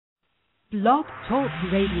Blog Talk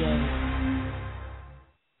Radio.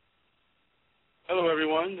 Hello,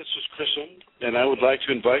 everyone. This is Chrism, and I would like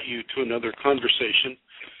to invite you to another conversation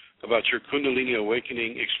about your Kundalini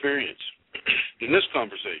awakening experience. In this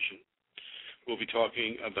conversation, we'll be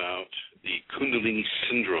talking about the Kundalini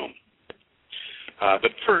Syndrome.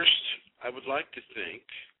 But first, I would like to thank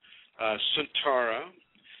Santara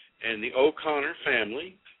and the O'Connor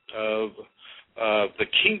family of the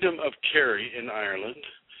Kingdom of Kerry in Ireland.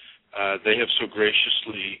 They have so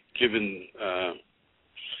graciously given us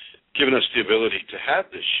the ability to have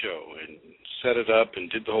this show and set it up and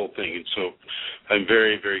did the whole thing. And so I'm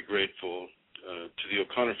very, very grateful to the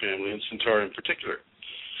O'Connor family and Santara in particular.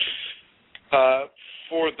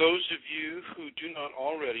 For those of you who do not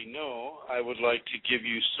already know, I would like to give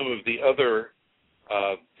you some of the other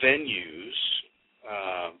venues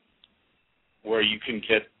where you can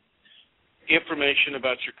get information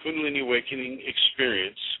about your Kundalini Awakening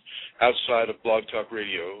experience outside of Blog Talk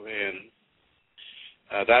Radio, and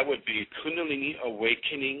that would be Kundalini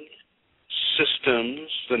Awakening Systems,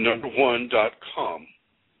 .com.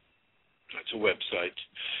 That's a website.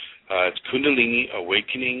 It's Kundalini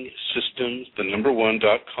Awakening Systems,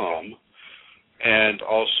 .com, and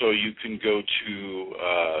also you can go to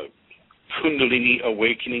Kundalini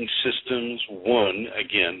Awakening Systems 1,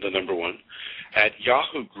 again, the number 1, at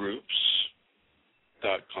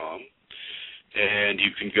yahoogroups.com, and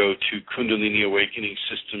you can go to Kundalini Awakening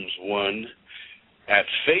Systems 1 at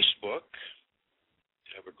Facebook.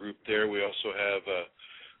 We have a group there. We also have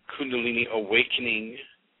Kundalini Awakening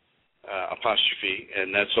apostrophe,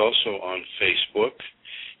 and that's also on Facebook.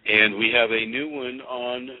 And we have a new one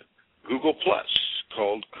on Google Plus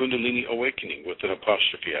called Kundalini Awakening with an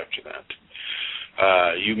apostrophe after that.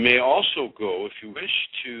 You may also go, if you wish,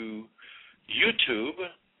 to YouTube,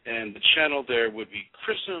 and the channel there would be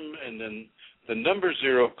Chrism and then the number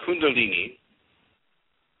 0 Kundalini,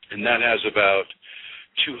 and that has about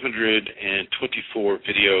 224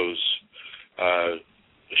 videos,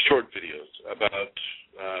 short videos about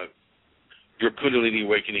your Kundalini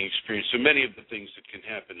awakening experience. So many of the things that can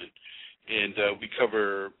happen, and we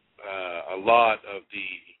cover a lot of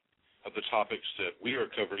the topics that we are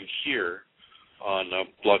covering here on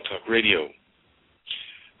Blog Talk Radio.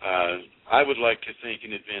 I would like to thank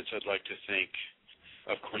in advance. I'd like to thank,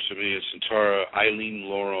 of course, Amelia Santara, Eileen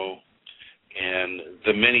Lauro, and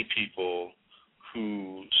the many people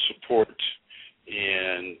who support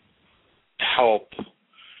and help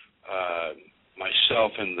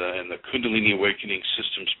myself and the Kundalini Awakening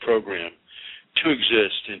Systems program to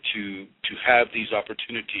exist and to have these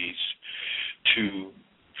opportunities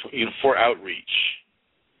for outreach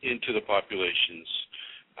into the populations,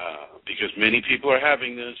 because many people are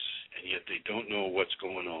having this and yet they don't know what's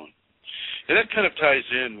going on. And that kind of ties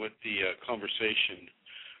in with the conversation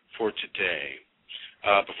for today.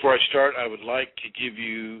 Before I start, I would like to give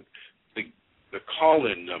you the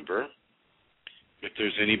call-in number, if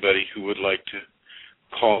there's anybody who would like to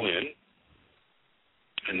call in.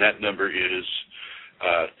 And that number is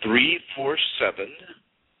 347,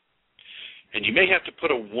 and you may have to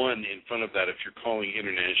put a 1 in front of that if you're calling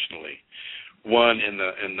internationally. 1 in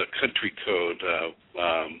the country code.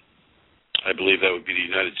 I believe that would be the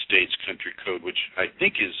United States country code, which I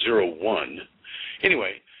think is 01.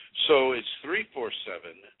 Anyway, so it's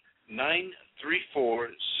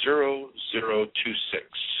 347-934-0026.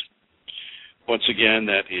 Once again,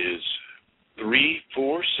 that is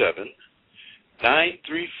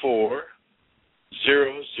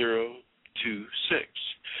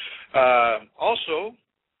 347-934-0026. Also,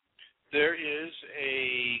 there is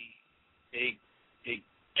a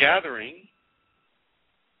gathering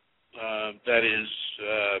that is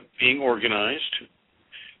being organized,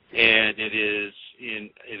 and it is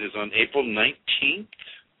on April 19th.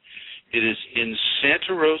 It is in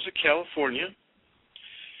Santa Rosa, California.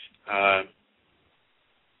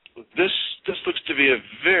 This looks to be a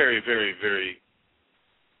very, very, very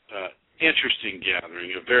interesting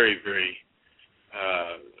gathering. A very, very,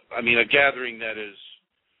 a gathering that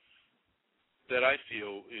I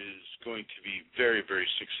feel is going to be very, very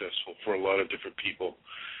successful for a lot of different people.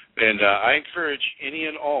 And I encourage any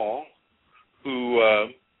and all who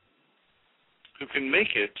can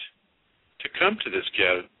make it to come to this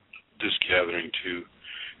gathering to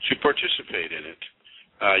participate in it.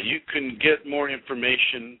 You can get more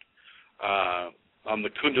information on the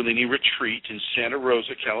Kundalini Retreat in Santa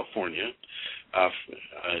Rosa, California.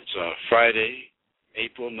 It's Friday,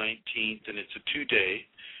 April 19th, and it's a 2-day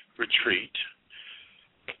retreat.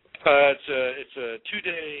 It's a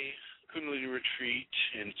 2-day Kundalini Retreat,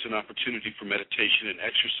 and it's an opportunity for meditation and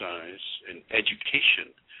exercise and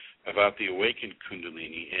education about the awakened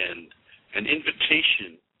Kundalini and an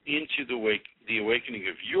invitation into the awakening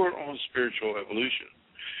of your own spiritual evolution.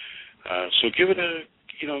 So give it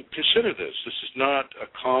consider this. This is not a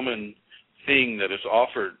common thing that is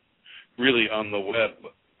offered really on the web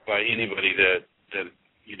by anybody that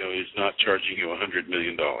is not charging you $100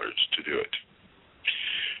 million to do it.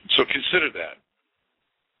 So consider that.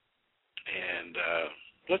 And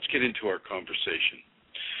let's get into our conversation.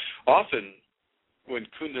 Often, when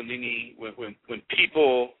Kundalini, when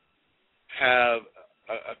people have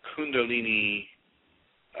a Kundalini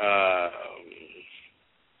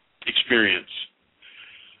experience,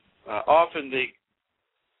 often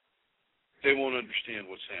they won't understand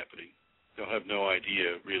what's happening. They'll have no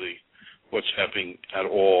idea really what's happening at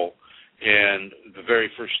all. And the very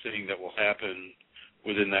first thing that will happen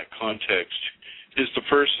within that context is the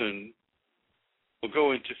person will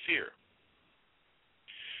go into fear.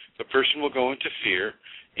 The person will go into fear,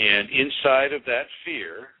 and inside of that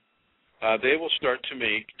fear, they will start to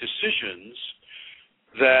make decisions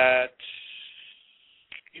that,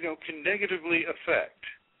 can negatively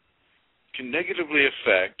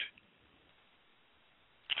affect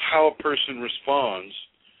how a person responds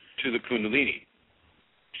to the Kundalini.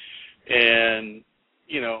 And,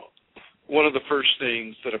 one of the first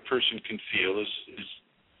things that a person can feel is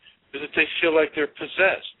that they feel like they're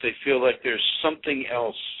possessed. They feel like there's something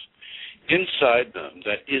else inside them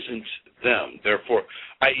that isn't them. Therefore,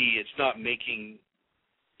 i.e., it's not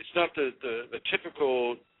the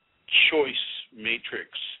typical choice matrix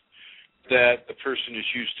that the person is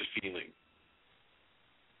used to feeling.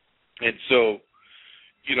 And so,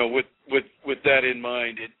 with that in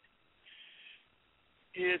mind,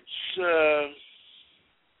 it's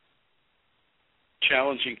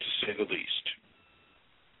challenging to say the least.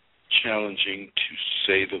 Challenging to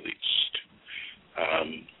say the least.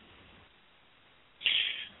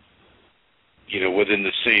 Within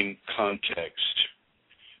the same context,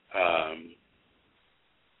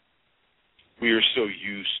 we are so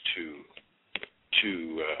used to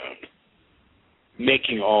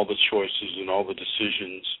making all the choices and all the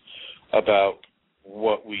decisions about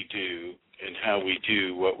what we do and how we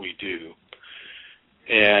do what we do.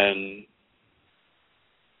 And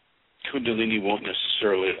Kundalini won't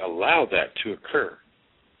necessarily allow that to occur.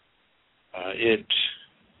 It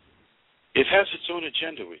has its own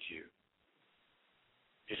agenda with you.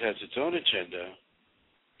 It has its own agenda,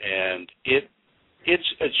 and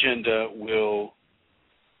its agenda will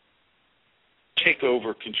take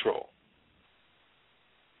over control.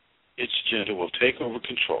 Its agenda will take over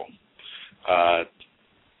control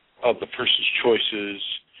of the person's choices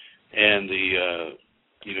and the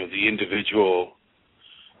individual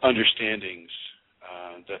understandings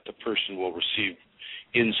that the person will receive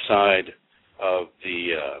inside of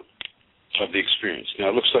the experience. Now,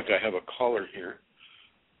 it looks like I have a caller here.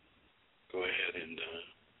 Go ahead and...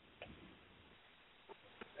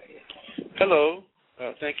 Hello.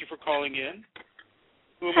 Thank you for calling in.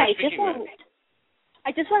 Who am I speaking with?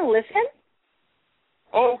 I just want to listen.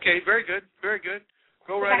 Oh, okay. Very good. Very good.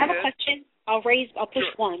 Go right ahead. If I have a question, I'll push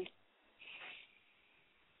Sure. one.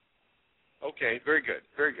 Okay. Very good.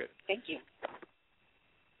 Very good. Thank you.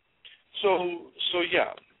 So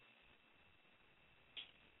yeah.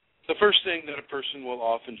 The first thing that a person will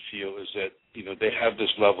often feel is that, they have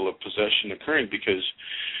this level of possession occurring because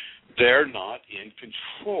they're not in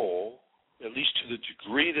control, at least to the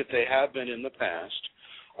degree that they have been in the past,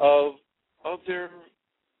 of their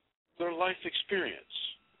life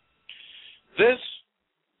experience. This,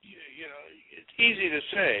 it's easy to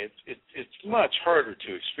say. It's much harder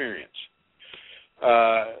to experience.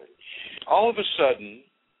 All of a sudden,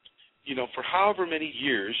 for however many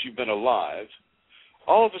years you've been alive,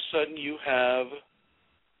 all of a sudden you have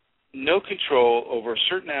no control over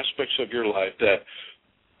certain aspects of your life that,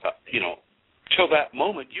 till that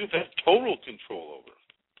moment you've had total control over.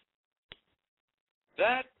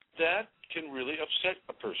 That can really upset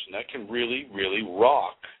a person. That can really, really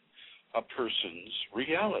rock a person's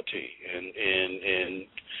reality and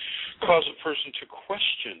cause a person to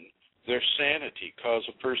question their sanity, cause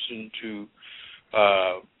a person to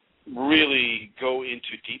really go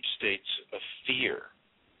into deep states of fear.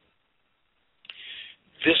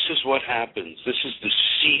 This is what happens. This is the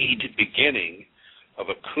seed beginning of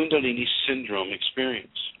a Kundalini Syndrome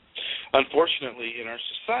experience. Unfortunately, in our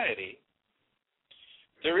society,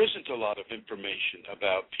 there isn't a lot of information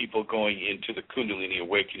about people going into the Kundalini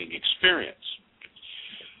awakening experience.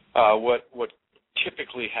 What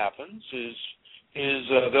typically happens is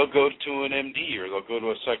they'll go to an MD, or they'll go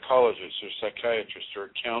to a psychologist or psychiatrist or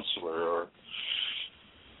a counselor, or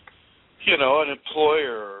an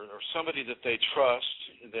employer or somebody that they trust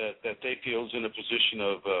that they feel is in a position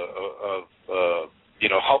of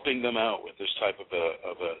helping them out with this type of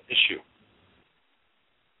a issue.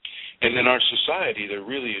 And in our society, there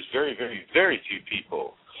really is very, very, very few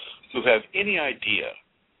people who have any idea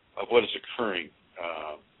of what is occurring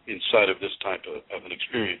inside of this type of an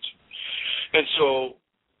experience. And so,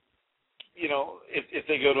 if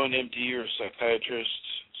they go to an MD or a psychiatrist,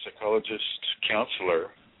 psychologist,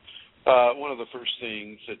 counselor, one of the first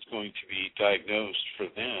things that's going to be diagnosed for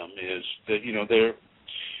them is that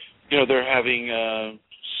they're having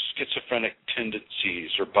schizophrenic tendencies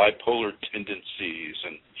or bipolar tendencies,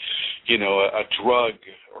 and a drug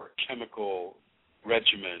or a chemical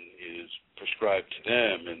regimen is prescribed to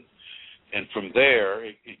them, and from there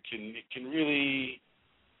it can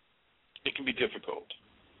be difficult.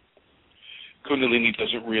 Kundalini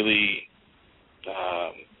doesn't really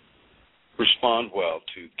respond well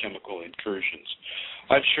to chemical incursions.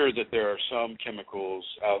 I'm sure that there are some chemicals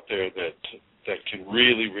out there that can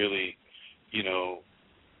really, really,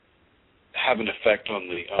 have an effect on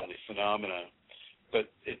the phenomena, but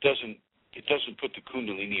it doesn't put the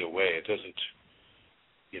Kundalini away. It doesn't,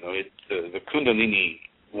 the Kundalini,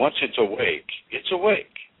 once it's awake, it's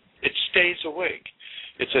awake. It stays awake.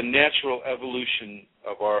 It's a natural evolution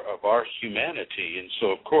of our humanity, and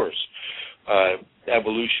so of course,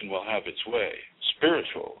 evolution will have its way.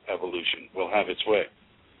 Spiritual evolution will have its way.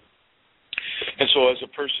 And so, as a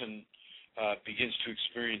person begins to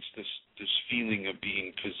experience this feeling of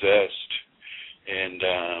being possessed and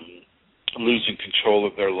losing control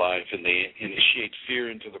of their life, and they initiate fear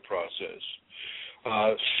into the process,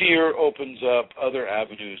 fear opens up other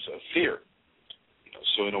avenues of fear.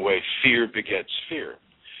 So in a way, fear begets fear.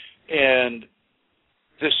 And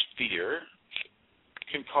this fear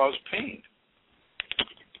can cause pain.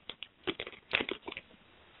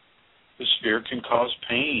 This fear can cause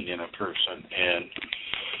pain in a person, and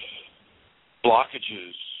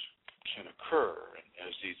blockages can occur. And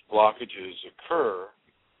as these blockages occur,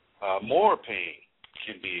 more pain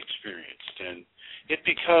can be experienced, and it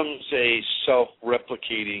becomes a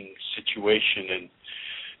self-replicating situation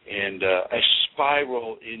and a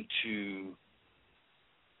spiral into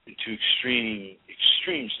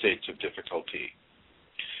extreme states of difficulty.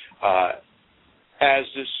 As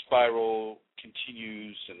this spiral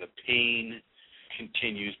continues and the pain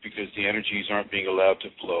continues because the energies aren't being allowed to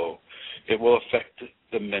flow, it will affect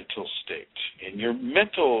the mental state. And your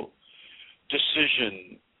mental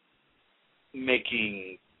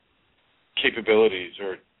decision-making capabilities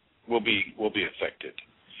will be affected.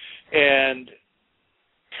 And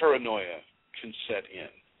paranoia can set in.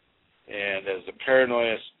 And as the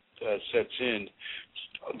paranoia sets in,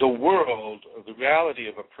 the world, the reality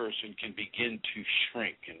of a person can begin to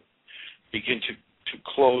shrink and begin to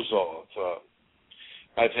close off.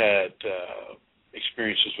 I've had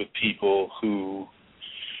experiences with people who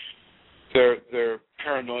their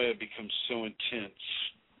paranoia becomes so intense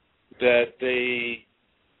that they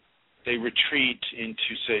retreat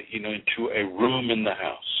into a room in the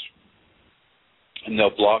house, and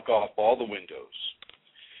they'll block off all the windows,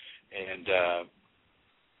 and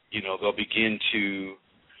they'll begin to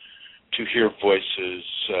hear voices.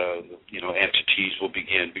 Entities will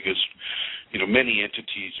begin, because many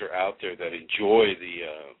entities are out there that enjoy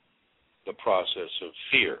the process of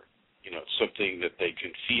fear. It's something that they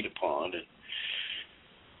can feed upon,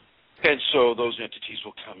 and so those entities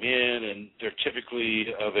will come in, and they're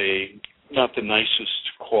typically of not the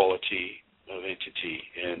nicest quality of entity,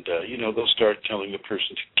 and they'll start telling the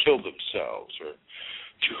person to kill themselves or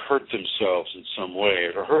to hurt themselves in some way,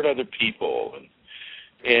 or to hurt other people,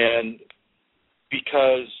 and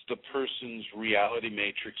because the person's reality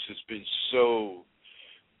matrix has been so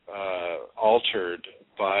altered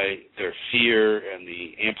by their fear and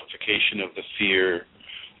the amplification of the fear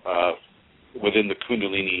within the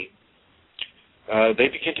Kundalini, they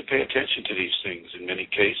begin to pay attention to these things in many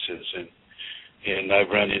cases, and I've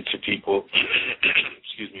run into people,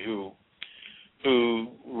 excuse me,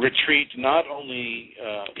 who retreat not only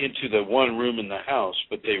into the one room in the house,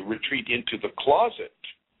 but they retreat into the closet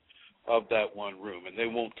of that one room, and they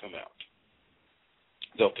won't come out.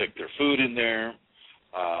 They'll take their food in there.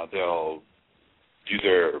 They'll do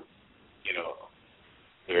their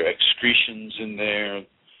excretions in there.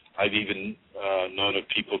 I've even known of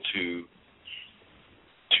people to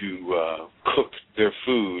cook their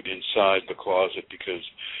food inside the closet because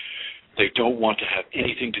they don't want to have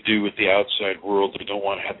anything to do with the outside world. They don't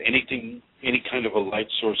want to have any kind of a light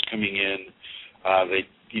source coming in.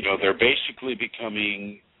 They're basically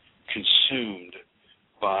becoming consumed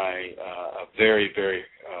by a very, very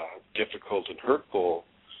difficult and hurtful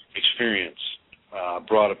experience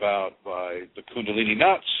brought about by the Kundalini,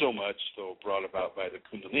 not so much, though, brought about by the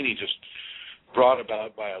Kundalini, just brought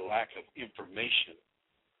about by a lack of information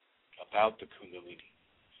about the Kundalini.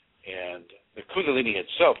 And the Kundalini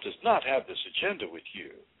itself does not have this agenda with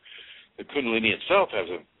you. The Kundalini itself has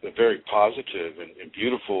a very positive and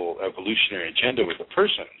beautiful evolutionary agenda with a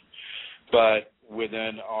person. But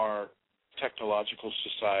within our technological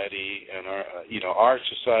society and our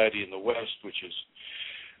society in the West, which is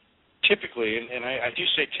typically, and I do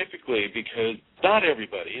say typically because not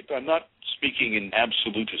everybody, I'm not speaking in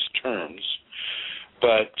absolutist terms,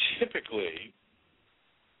 but typically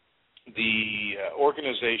the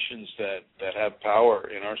organizations that have power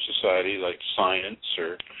in our society, like science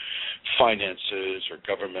or finances or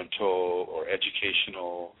governmental or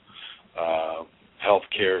educational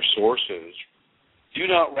healthcare sources, do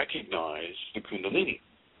not recognize the Kundalini.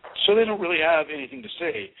 So they don't really have anything to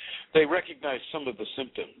say. They recognize some of the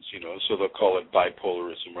symptoms, so they'll call it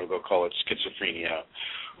bipolarism, or they'll call it schizophrenia,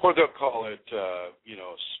 or they'll call it,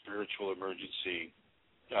 spiritual emergency.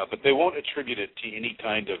 But they won't attribute it to any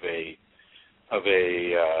kind of a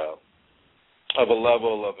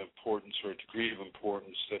level of importance or a degree of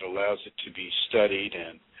importance that allows it to be studied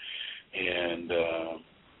and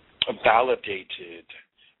validated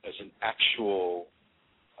as an actual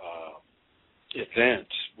event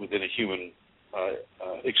within a human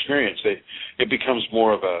experience. It becomes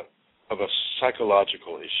more of a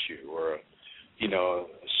psychological issue or a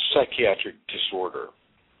psychiatric disorder.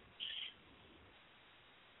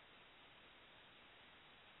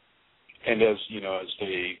 And as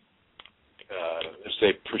they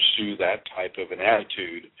pursue that type of an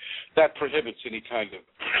attitude, that prohibits any kind of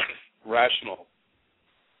rational,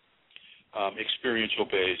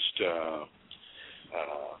 experiential-based,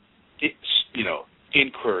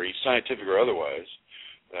 inquiry, scientific or otherwise,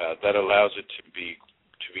 that allows it to be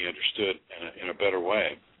understood in a better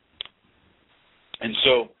way. And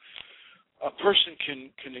so, a person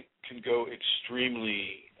can go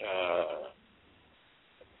extremely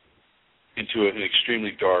into an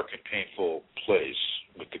extremely dark and painful place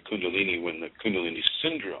with the Kundalini when the Kundalini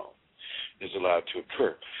Syndrome is allowed to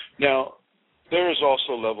occur. Now, there is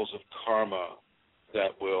also levels of karma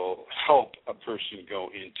that will help a person go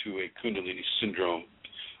into a Kundalini Syndrome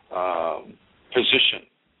position.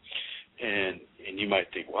 And you might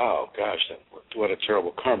think, wow, gosh, what a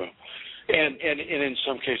terrible karma. And in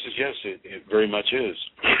some cases, yes, it very much is.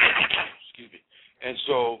 Excuse me. And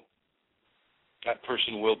so that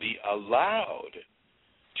person will be allowed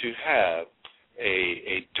to have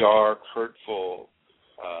a dark, hurtful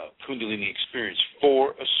Kundalini experience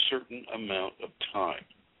for a certain amount of time.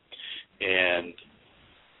 And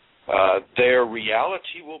their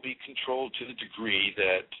reality will be controlled to the degree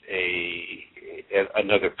that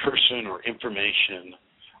another person or information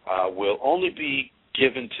will only be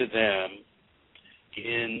given to them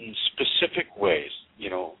in specific ways.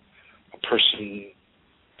 A person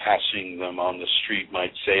passing them on the street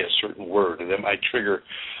might say a certain word, and that might trigger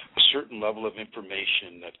a certain level of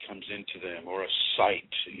information that comes into them, or a sight,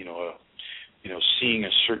 seeing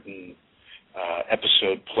a certain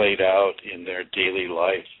episode played out in their daily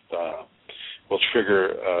life will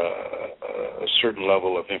trigger a certain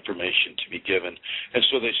level of information to be given. And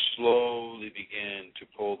so they slowly begin to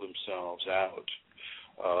pull themselves out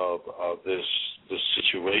of this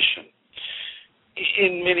situation.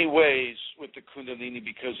 In many ways with the Kundalini,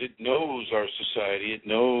 because it knows our society, it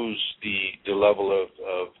knows the level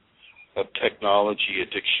of technology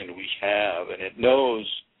addiction we have, and it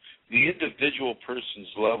knows the individual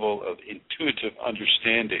person's level of intuitive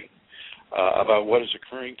understanding about what is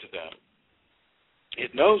occurring to them.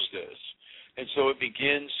 It knows this, and so it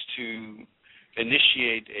begins to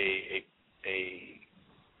initiate a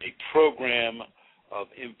program of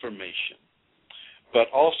information, but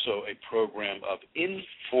also a program of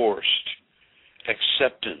enforced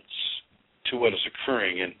acceptance to what is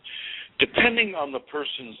occurring. And depending on the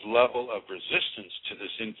person's level of resistance to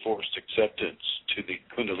this enforced acceptance to the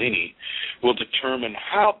Kundalini will determine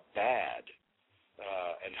how bad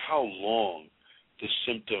and how long the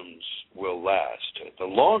symptoms will last. The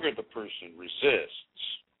longer the person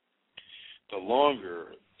resists, the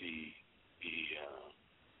longer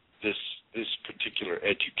this particular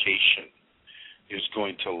education is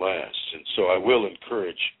going to last. And so I will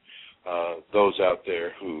encourage those out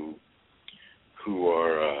there who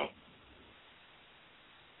are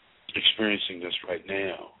experiencing this right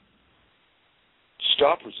now,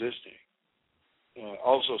 stop resisting.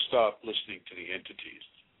 Also stop listening to the entities.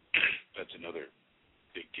 That's another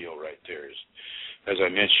big deal right there. As I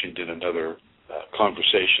mentioned in another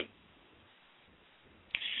conversation,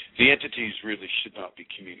 The entities really should not be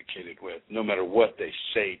communicated with, no matter what they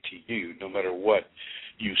say to you, no matter what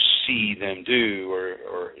you see them do or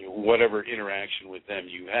whatever interaction with them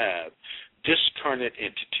you have. Discarnate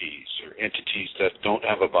entities, or entities that don't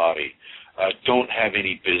have a body, don't have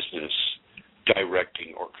any business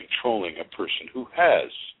directing or controlling a person who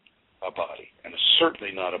has a body, and is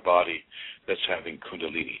certainly not a body that's having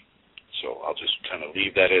Kundalini. So I'll just kind of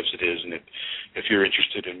leave that as it is, and if you're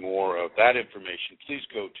interested in more of that information, please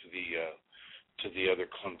go to the other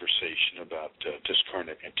conversation about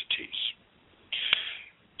discarnate entities.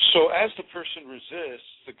 So as the person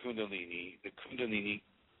resists the Kundalini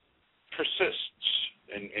persists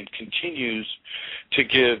and continues to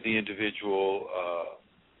give the individual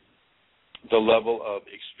the level of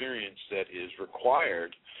experience that is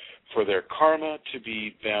required for their karma to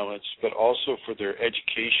be balanced, but also for their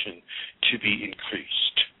education to be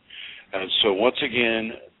increased. And so once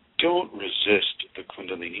again, don't resist the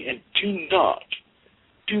Kundalini, and do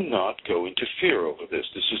not go into fear over this.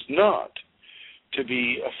 This is not to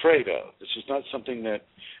be afraid of. This is not something that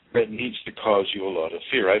needs to cause you a lot of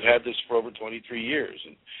fear. I've had this for over 23 years,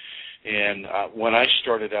 and when I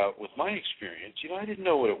started out with my experience, I didn't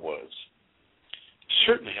know what it was.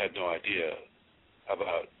 Certainly had no idea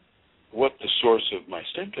about what the source of my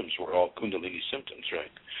symptoms were, all Kundalini symptoms,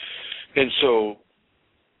 right? And so,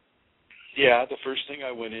 the first thing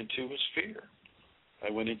I went into was fear.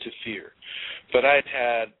 I went into fear. But I'd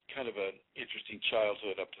had kind of an interesting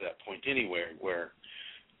childhood up to that point anyway, where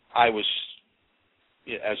I was,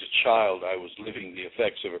 as a child, I was living the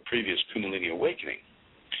effects of a previous Kundalini awakening.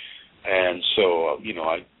 And so,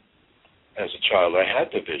 as a child, I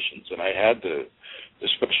had the visions and I had the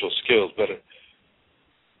special skills, but it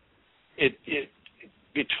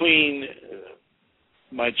between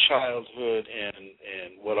my childhood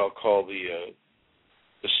and what I'll call the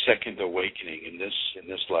second awakening in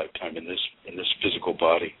this lifetime, in this physical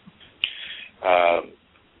body,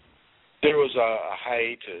 there was a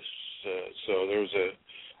hiatus. So there was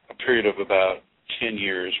a period of about 10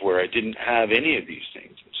 years where I didn't have any of these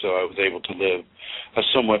things. So I was able to live a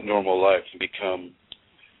somewhat normal life and become,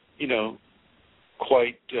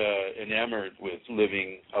 quite enamored with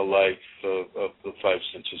living a life of the five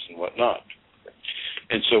senses and whatnot.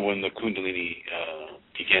 And so when the Kundalini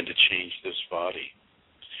began to change this body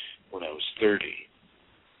when I was 30,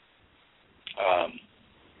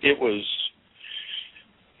 it was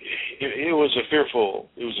a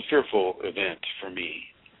fearful event for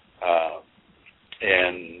me,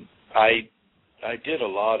 and I did a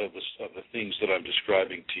lot of the things that I'm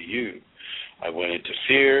describing to you. I went into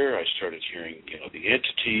fear. I started hearing, the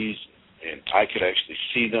entities, and I could actually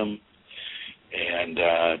see them, and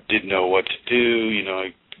didn't know what to do.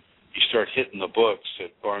 You start hitting the books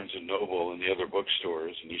at Barnes and Noble and the other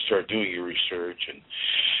bookstores, and you start doing your research, and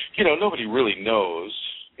nobody really knows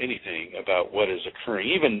anything about what is occurring.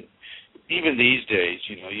 Even these days,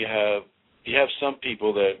 you have some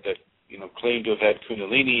people that claim to have had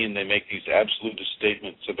Kundalini, and they make these absolutist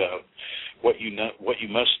statements about what you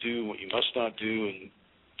must do, what you must not do,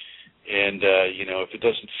 and if it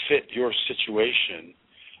doesn't fit your situation,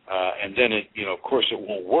 and then it, of course, it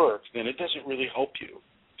won't work, then it doesn't really help you.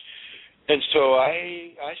 And so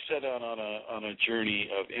I set out on a journey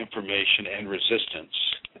of information and resistance.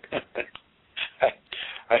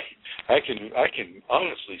 I can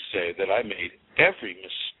honestly say that I made every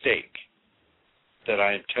mistake that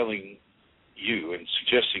I am telling you and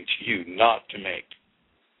suggesting to you not to make.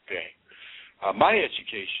 Okay, my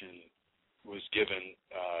education was given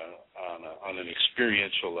on an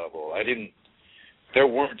experiential level. There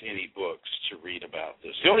weren't any books to read about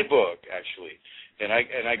this. The only book, actually, and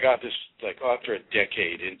I got this like after a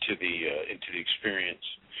decade into the experience.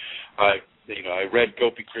 I read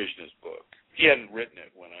Gopi Krishna's book. He hadn't written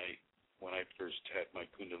it when I first had my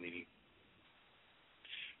Kundalini,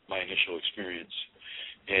 my initial experience.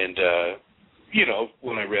 And,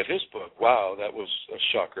 when I read his book, wow, that was a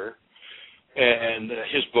shocker. And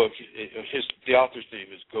his book, the author's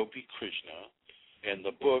name is Gopi Krishna, and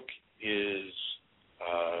the book is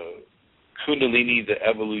Kundalini, the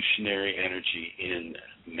Evolutionary Energy in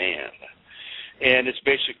Man. And it's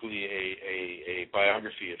basically a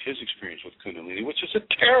biography of his experience with Kundalini, which is a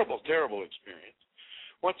terrible, terrible experience.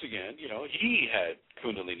 Once again, he had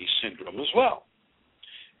Kundalini Syndrome as well.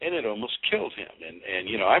 And it almost killed him.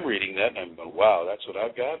 And I'm reading that, and I'm going, wow, that's what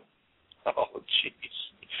I've got? Oh,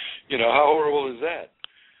 jeez. How horrible is that?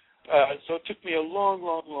 So it took me a long,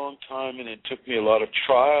 long, long time, and it took me a lot of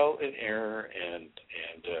trial and error and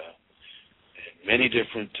many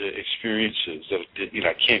different experiences that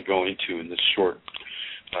I can't go into in this short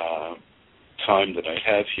time that I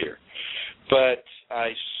have here. But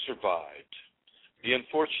I survived. The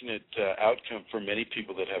unfortunate outcome for many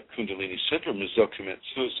people that have Kundalini Syndrome is they'll commit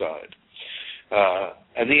suicide.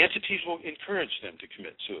 And the entities will encourage them to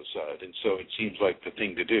commit suicide, and so it seems like the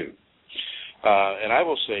thing to do. And I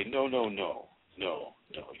will say, no,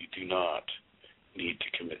 you do not need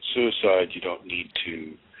to commit suicide. You don't need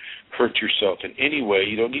to hurt yourself in any way.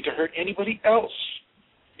 You don't need to hurt anybody else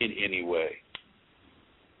in any way.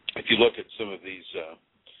 If you look at some of these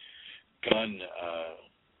gun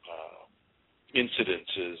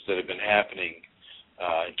incidences that have been happening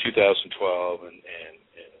in 2012 and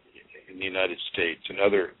in the United States and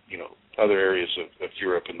other areas of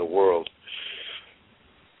Europe and the world,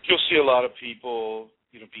 you'll see a lot of people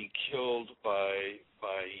being killed by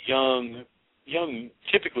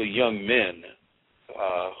typically young men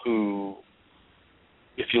who,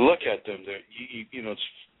 if you look at them, it's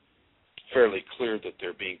fairly clear that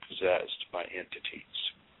they're being possessed by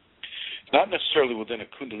entities. Not necessarily within a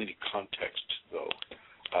Kundalini context, though.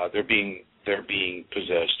 They're being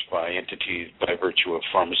possessed by entities by virtue of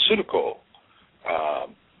pharmaceutical,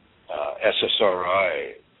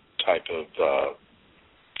 SSRI type of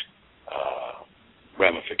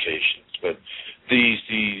ramifications. But these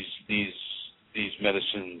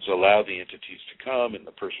medicines allow the entities to come, and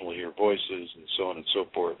the person will hear voices, and so on and so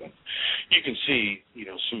forth. And you can see,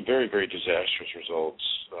 some very, very disastrous results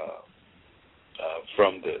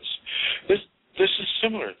from this. This is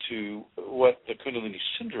similar to what the Kundalini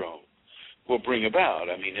Syndrome will bring about.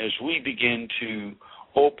 I mean, as we begin to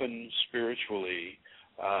open spiritually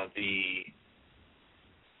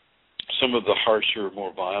some of the harsher,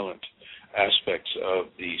 more violent aspects of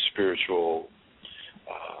the spiritual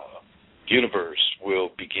universe will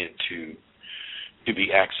begin to be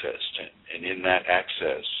accessed, and in that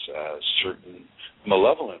access, certain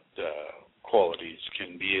malevolent qualities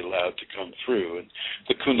can be allowed to come through, and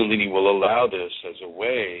the Kundalini will allow this as a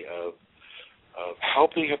way of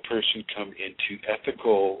helping a person come into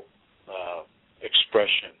ethical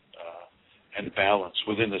expression and balance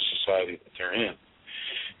within the society that they're in.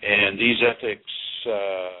 And these ethics,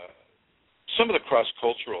 some of the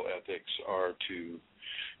cross-cultural ethics are to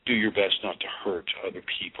do your best not to hurt other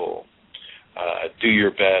people, do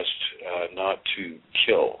your best not to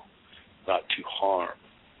kill, not to harm,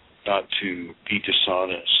 not to be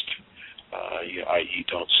dishonest, i.e.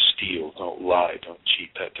 don't steal, don't lie, don't cheat,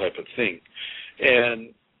 that type of thing.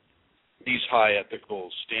 And these high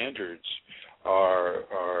ethical standards are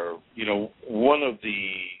one of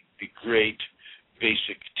the great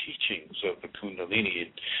basic teachings of the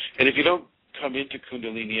Kundalini. And if you don't come into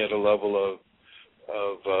Kundalini at a level of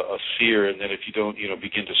fear, and then if you don't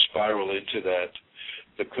begin to spiral into that,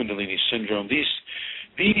 the Kundalini Syndrome,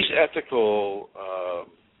 these ethical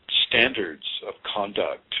standards of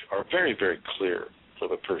conduct are very, very clear for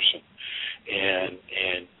the person,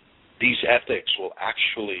 and these ethics will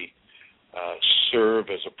actually serve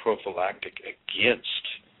as a prophylactic against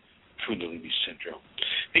Kundalini Syndrome.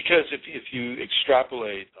 Because if you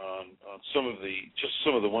extrapolate on some of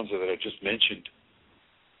the ones that I just mentioned,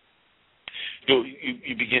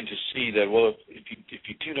 you begin to see that, well, if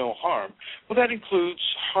you do no harm, well, that includes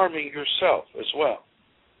harming yourself as well.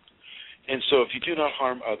 And so if you do not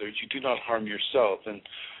harm others, you do not harm yourself,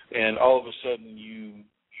 and all of a sudden you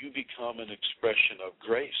become an expression of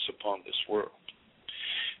grace upon this world.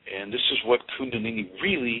 And this is what Kundalini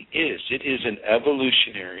really is. It is an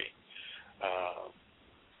evolutionary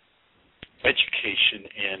education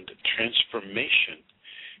and transformation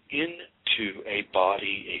into a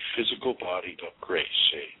body, a physical body of grace.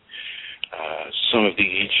 Some of the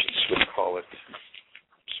ancients would call it,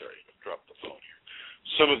 sorry, I dropped the phone here.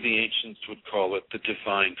 Some of the ancients would call it the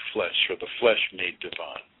divine flesh, or the flesh made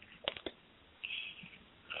divine.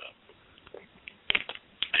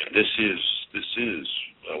 And this is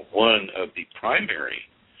one of the primary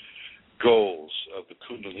goals of the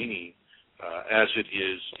Kundalini, as it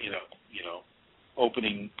is,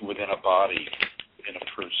 opening within a body in a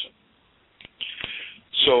person.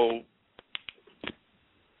 So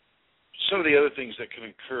some of the other things that can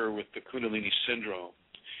occur with the Kundalini Syndrome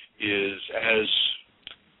is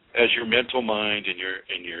as your mental mind and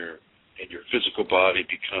your physical body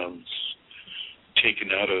becomes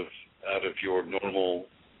taken out of your normal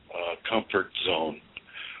comfort zone,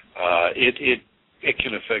 it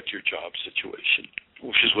can affect your job situation,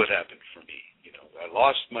 which is what happened for me. I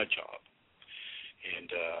lost my job,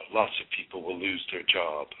 and lots of people will lose their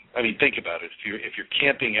job. I mean, think about it. If you're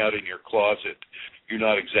camping out in your closet, you're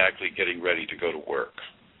not exactly getting ready to go to work.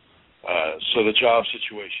 So the job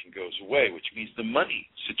situation goes away, which means the money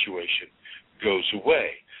situation goes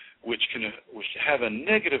away. which can have a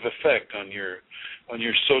negative effect on your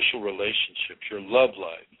social relationships, your love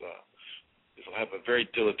life. It'll have a very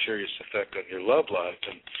deleterious effect on your love life,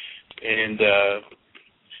 and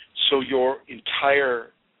so your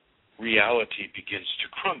entire reality begins to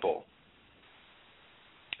crumble,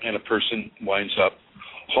 and a person winds up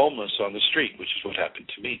homeless on the street, which is what happened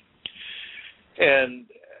to me. And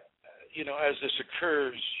as this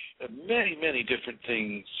occurs, many, many different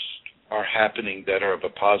things are happening that are of a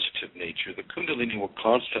positive nature. The Kundalini will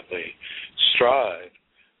constantly strive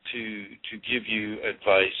to give you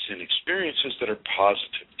advice and experiences that are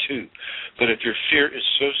positive too. But if your fear is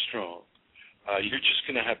so strong, you're just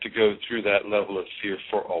going to have to go through that level of fear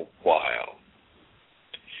for a while.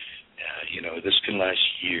 This can last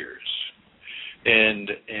years,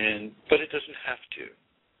 but it doesn't have to.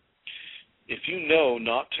 If you know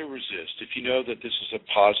not to resist, if you know that this is a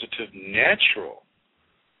positive, natural,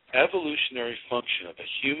 evolutionary function of a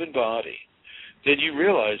human body, then you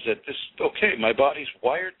realize that my body's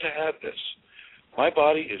wired to have this. My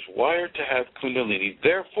body is wired to have Kundalini.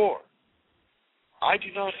 Therefore, I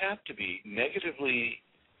do not have to be negatively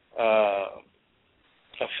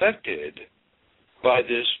affected by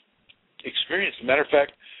this experience. As a matter of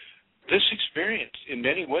fact, this experience in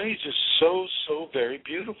many ways is so, so very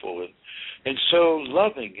beautiful and so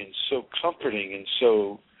loving and so comforting and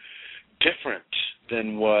so different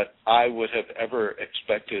than what I would have ever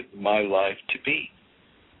expected my life to be.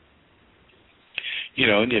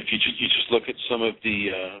 And if you just look at some of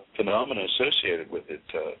the phenomena associated with it,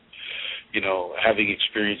 having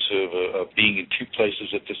experience of being in two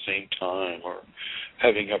places at the same time, or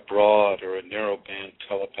having a broad or a narrow band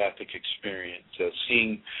telepathic experience,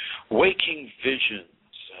 seeing waking visions,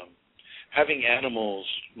 having animals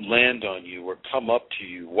land on you or come up to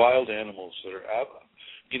you, wild animals that are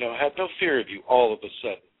have no fear of you all of a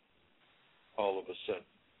sudden.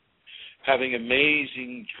 Having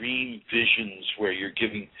amazing dream visions where you're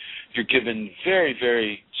given very,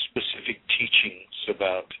 very specific teachings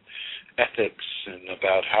about ethics and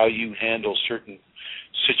about how you handle certain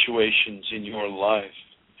situations in your life.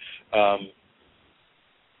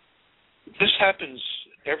 This happens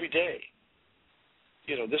every day.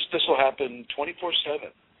 This will happen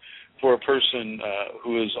 24/7 for a person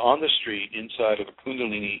who is on the street inside of a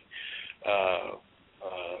Kundalini,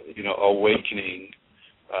 awakening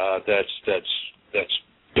that's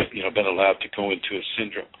been allowed to go into a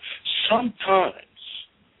syndrome. Sometimes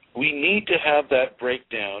we need to have that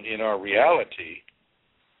breakdown in our reality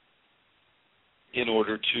in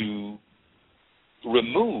order to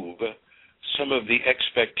remove some of the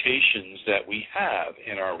expectations that we have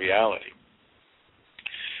in our reality.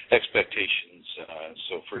 Expectations.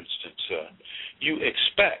 So, for instance, you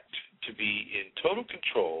expect to be in total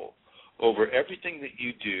control over everything that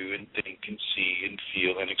you do and think and see and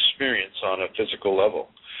feel and experience on a physical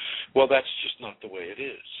level. Well, that's just not the way it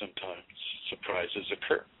is. Sometimes surprises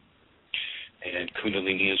occur. And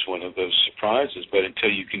Kundalini is one of those surprises. But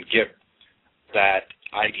until you can get that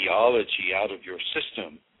ideology out of your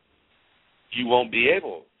system, you won't be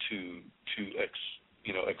able to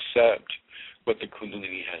accept what the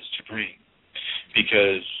Kundalini has to bring,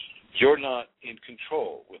 because you're not in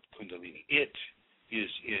control with Kundalini. It is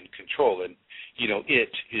in control, and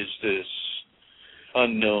it is this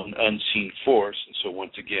unknown, unseen force. And so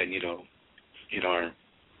once again, in our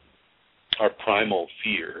primal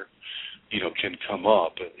fear, can come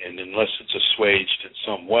up, and unless it's assuaged in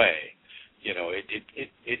some way,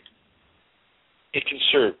 it can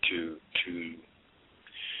serve to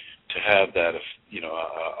have that, a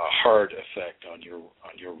hard effect on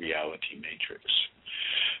your reality matrix.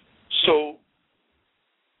 So,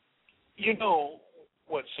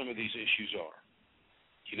 what some of these issues are.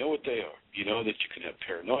 You know what they are. You know that you can have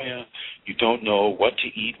paranoia. You don't know what to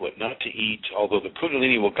eat, what not to eat, although the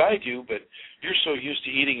Kundalini will guide you, but you're so used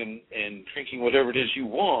to eating and drinking whatever it is you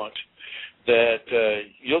want that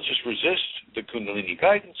you'll just resist the Kundalini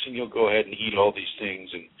guidance, and you'll go ahead and eat all these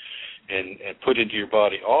things and put into your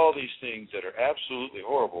body all these things that are absolutely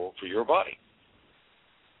horrible for your body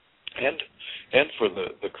and for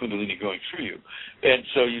the Kundalini going through you. And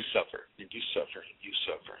so you suffer, and you suffer, and you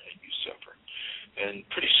suffer, and you suffer. And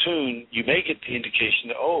pretty soon you may get the indication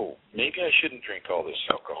that, maybe I shouldn't drink all this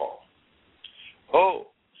alcohol.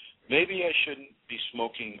 Maybe I shouldn't be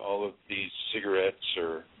smoking all of these cigarettes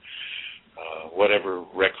or whatever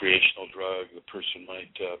recreational drug the person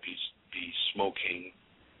might be smoking.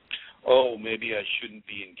 Maybe I shouldn't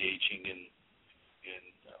be engaging in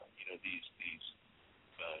these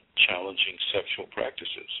challenging sexual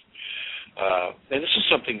practices. And this is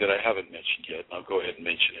something that I haven't mentioned yet, and I'll go ahead and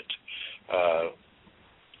mention it.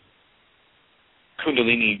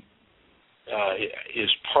 Kundalini is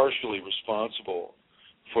partially responsible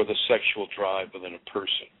for the sexual drive within a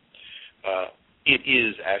person. It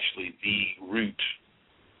is actually the root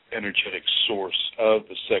energetic source of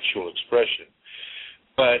the sexual expression,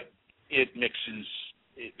 but it mixes.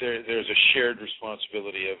 There's a shared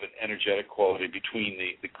responsibility of an energetic quality between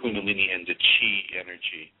the Kundalini and the Chi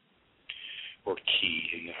energy, or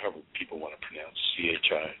Ki, however people want to pronounce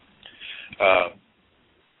CHI.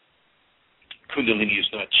 Kundalini is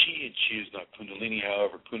not Chi, and Chi is not Kundalini.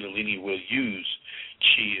 However, Kundalini will use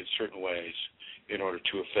Chi in certain ways in order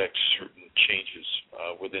to affect certain changes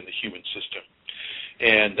within the human system,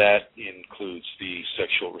 and that includes the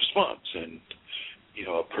sexual response. And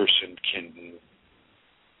a person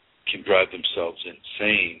can drive themselves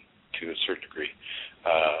insane to a certain degree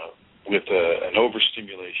with an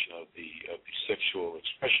overstimulation of the sexual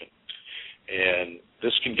expression, and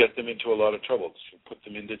this can get them into a lot of trouble. This can put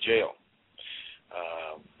them into jail.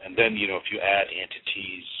 And then, if you add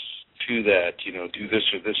entities to that, do this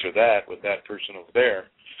or that with that person over there,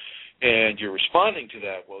 and you're responding to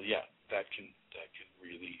that, well, yeah, that can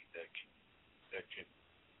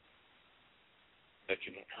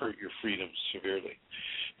hurt your freedoms severely.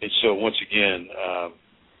 And so, once again,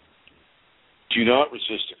 do not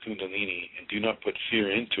resist the Kundalini and do not put fear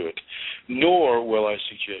into it, nor will I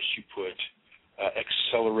suggest you put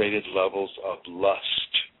accelerated levels of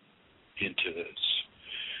lust into this.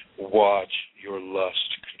 Watch your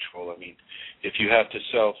lust control. I mean, if you have to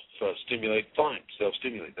self-stimulate, fine.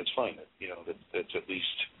 Self-stimulate, that's fine. That's at least,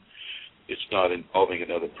 it's not involving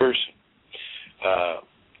another person.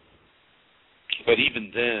 But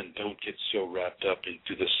even then, don't get so wrapped up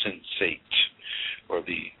into the sensate or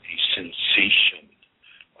the sensation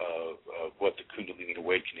of what the Kundalini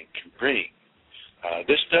awakening can bring.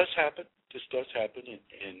 This does happen,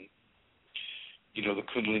 and the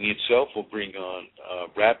Kundalini itself will bring on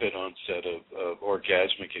rapid onset of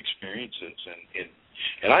orgasmic experiences,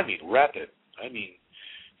 and I mean rapid. I mean,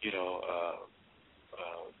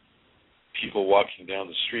 people walking down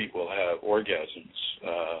the street will have orgasms,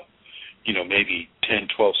 maybe 10,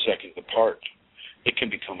 12 seconds apart. It can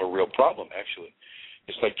become a real problem, actually.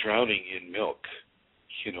 It's like drowning in milk,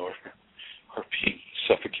 or being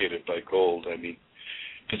suffocated by gold. I mean,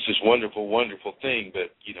 it's this wonderful, wonderful thing,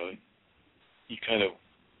 but, you kind of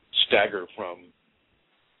stagger from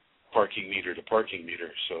parking meter to parking meter,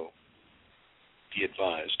 so be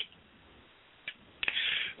advised.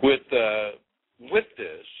 With the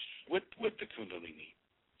Kundalini,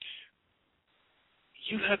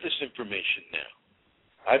 you have this information now.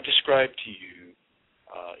 I've described to you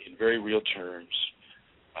in very real terms,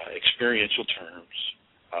 experiential terms,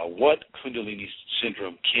 what Kundalini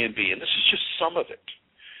Syndrome can be, and this is just some of it.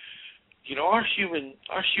 Our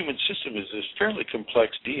human system is a fairly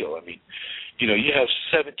complex deal. I mean, you have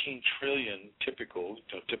 17 trillion typical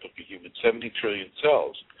human, 17 trillion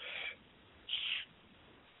cells.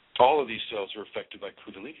 All of these cells are affected by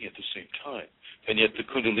Kundalini at the same time, and yet the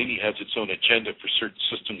Kundalini has its own agenda for certain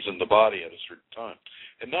systems in the body at a certain time,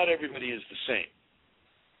 and not everybody is the same.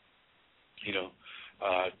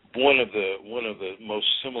 One of the most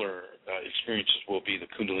similar experiences will be the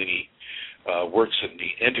Kundalini works in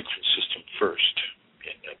the endocrine system first,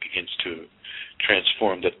 and begins to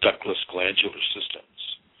transform the ductless glandular systems.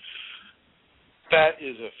 That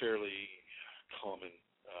is a fairly common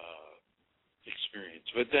experience.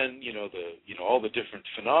 But then, all the different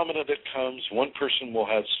phenomena that comes. One person will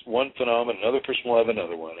have one phenomenon, another person will have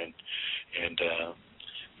another one, and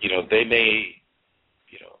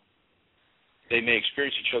they may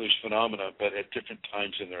experience each other's phenomena, but at different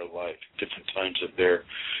times in their life, different times of their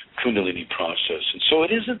Kundalini process. And so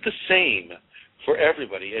it isn't the same for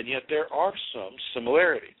everybody, and yet there are some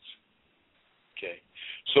similarities. Okay?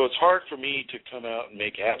 So it's hard for me to come out and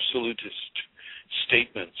make absolutist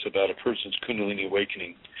statements about a person's Kundalini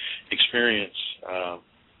awakening experience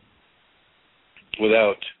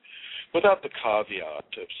without the caveat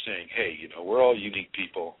of saying, hey, we're all unique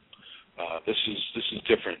people. This is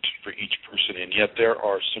different for each person, and yet there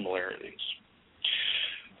are similarities.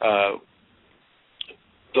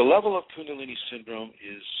 The level of Kundalini Syndrome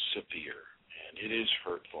is severe, and it is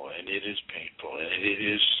hurtful, and it is painful, and it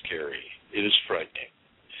is scary. It is frightening.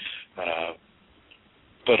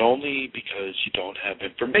 But only because you don't have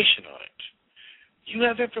information on it. You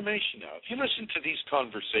have information now. If you listen to these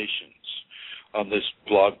conversations on this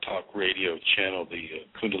blog talk radio channel, the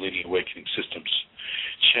Kundalini Awakening Systems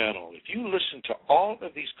channel, if you listen to all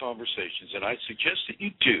of these conversations, and I suggest that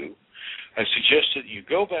you do, I suggest that you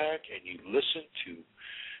go back and you listen to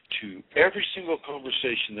to every single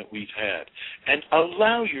conversation that we've had and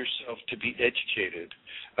allow yourself to be educated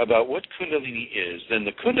about what Kundalini is, then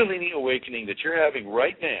the Kundalini awakening that you're having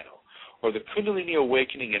right now, or the Kundalini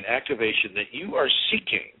awakening and activation that you are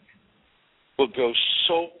seeking, will go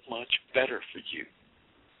so much better for you.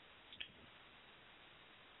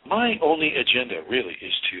 My only agenda really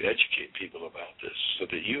is to educate people about this so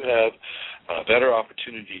that you have a better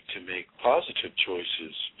opportunity to make positive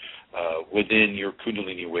choices within your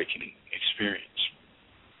Kundalini awakening experience.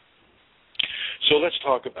 So let's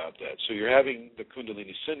talk about that. So you're having the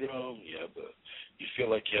Kundalini Syndrome, you feel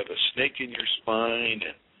like you have a snake in your spine,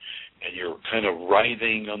 and you're kind of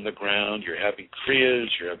writhing on the ground, you're having kriyas,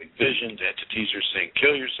 you're having visions, entities are saying,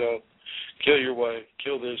 kill yourself, kill your wife,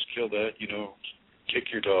 kill this, kill that, kick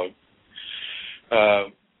your dog.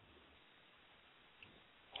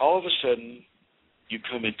 All of a sudden, you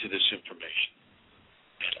come into this information.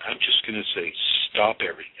 And I'm just going to say, stop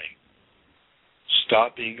everything.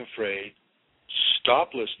 Stop being afraid.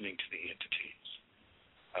 Stop listening to the entities.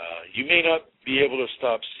 You may not be able to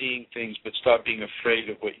stop seeing things, but stop being afraid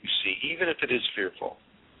of what you see, even if it is fearful.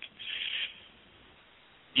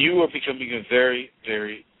 You are becoming a very,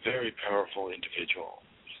 very, very powerful individual.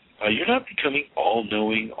 You're not becoming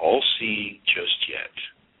all-knowing, all-seeing just yet,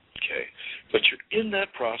 okay? But you're in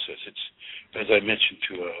that process. It's, as I mentioned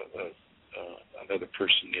to another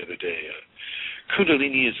person the other day,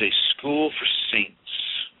 Kundalini is a school for saints.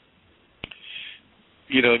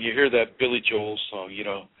 And you hear that Billy Joel song,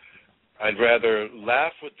 I'd rather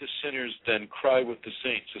laugh with the sinners than cry with the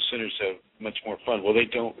saints. The sinners have much more fun. Well, they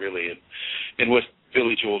don't really. And what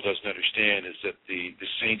Billy Joel doesn't understand is that the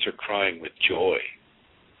saints are crying with joy,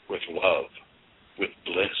 with love, with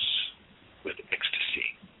bliss, with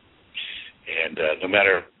ecstasy. And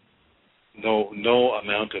no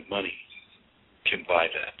amount of money can buy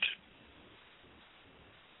that.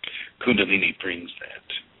 Kundalini brings that.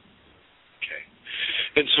 Okay.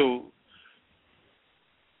 And so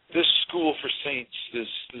this school for saints, this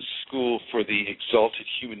school for the exalted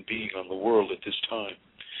human being on the world at this time,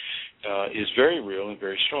 is very real and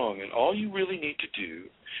very strong. And all you really need to do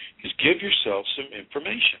is give yourself some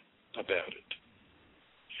information about it.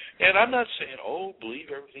 And I'm not saying, believe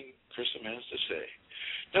everything Chrism has to say.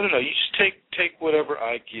 No. You just take whatever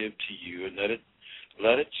I give to you and let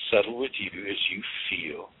it settle with you as you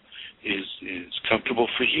feel is comfortable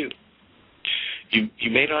for you.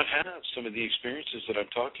 You may not have some of the experiences that I'm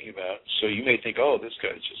talking about, so you may think, this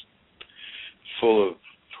guy's just full of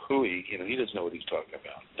hooey. He doesn't know what he's talking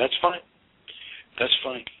about. That's fine. That's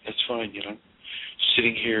fine.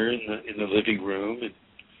 Sitting here in the living room and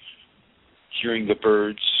hearing the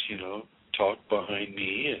birds, talk behind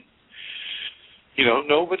me, and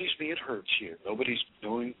nobody's being hurt here. Nobody's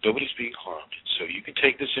being harmed. So you can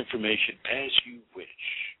take this information as you wish,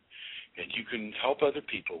 and you can help other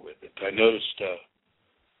people with it. I noticed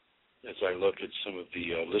as I look at some of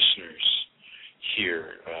the listeners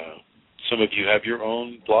here, some of you have your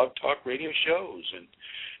own blog talk radio shows, and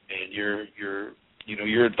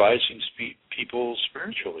you're advising people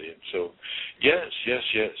spiritually. And so, yes,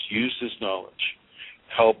 use this knowledge.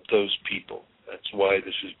 Help those people. That's why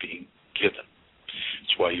this is being given.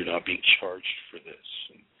 That's why you're not being charged for this.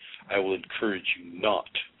 And I will encourage you not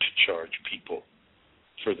to charge people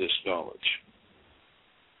for this knowledge.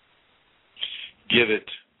 Give it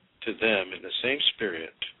to them in the same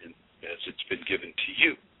spirit as it's been given to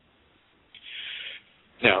you.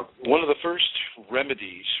 Now, one of the first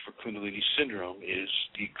remedies for Kundalini Syndrome is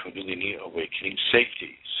the Kundalini Awakening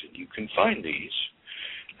Safeties. And you can find these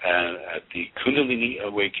at the Kundalini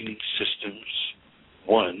Awakening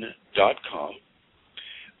Systems1.com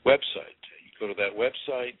website. You go to that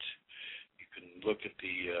website, you can look at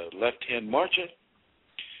the left-hand margin,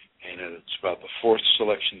 and it's about the fourth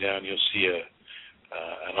selection down. You'll see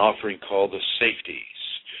an offering called the Safeties.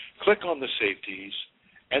 Click on the Safeties,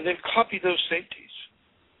 and then copy those safeties.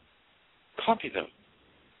 Copy them.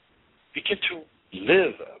 Begin to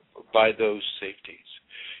live by those safeties.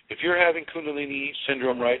 If you're having Kundalini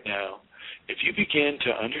Syndrome right now, if you begin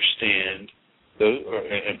to understand those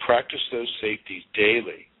and practice those safeties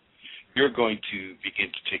daily, you're going to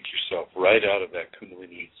begin to take yourself right out of that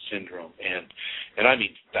Kundalini Syndrome, and I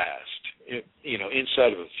mean fast.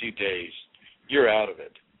 Inside of a few days, you're out of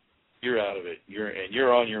it. You're out of it.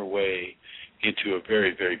 You're on your way into a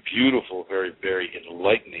very, very beautiful, very, very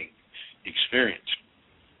enlightening experience.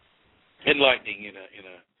 Enlightening in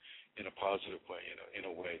a positive way, in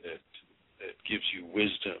a way that gives you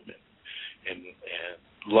wisdom and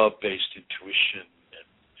love-based intuition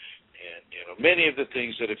and many of the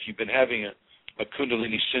things that if you've been having a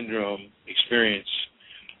Kundalini Syndrome experience,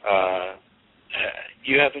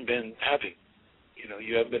 you haven't been having.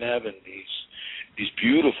 You haven't been having these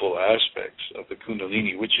beautiful aspects of the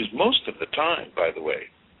Kundalini, which is most of the time, by the way.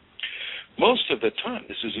 Most of the time,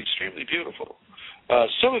 this is extremely beautiful.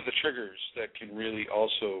 Some of the triggers that can really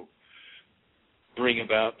also bring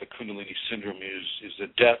about the Kundalini Syndrome is the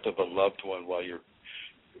death of a loved one while you're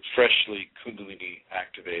freshly Kundalini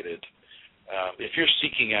activated. If you're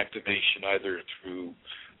seeking activation either through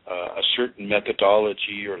a certain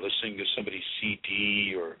methodology or listening to somebody's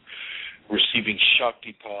CD or receiving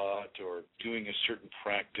Shaktipat or doing a certain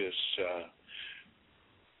practice,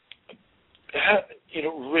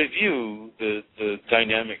 review the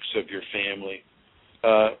dynamics of your family.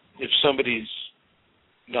 If somebody's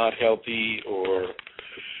not healthy or,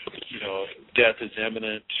 death is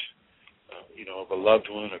imminent, of a loved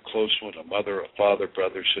one, a close one, a mother, a father,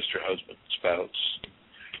 brother, sister, husband, spouse,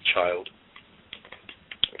 child,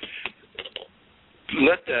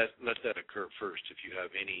 let that occur first. If you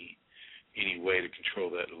have any way to control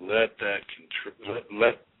that, let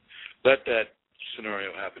that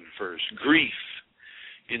scenario happen first. Grief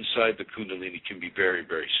inside the Kundalini can be very,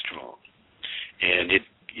 very strong, and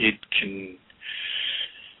it can.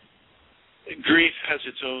 Grief has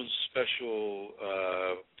its own special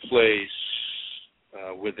place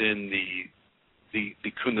within the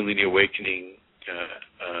Kundalini awakening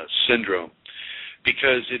syndrome,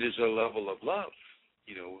 because it is a level of love.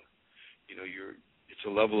 It's a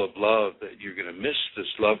level of love that you're going to miss this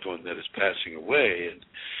loved one that is passing away,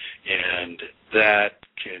 and that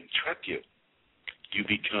can trap you. You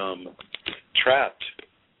become trapped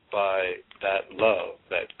by that love,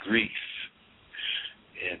 that grief,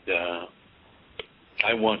 and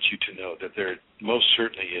I want you to know that there most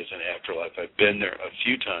certainly is an afterlife. I've been there a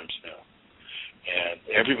few times now, and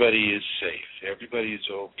everybody is safe. Everybody is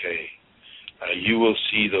okay. You will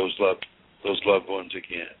see those loved ones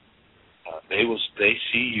again. They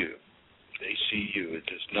see you. They see you. It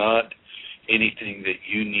is not anything that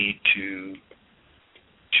you need to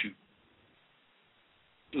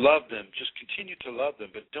love them. Just continue to love them,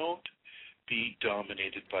 but don't be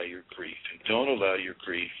dominated by your grief, and don't allow your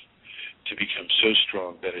grief to become so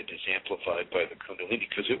strong that it is amplified by the Kundalini,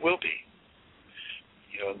 because it will be.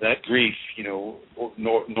 That grief,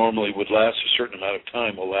 normally would last a certain amount of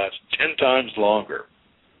time, will last 10 times longer.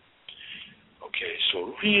 Okay,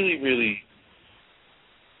 so really, really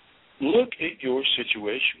look at your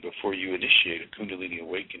situation before you initiate a Kundalini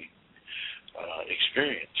awakening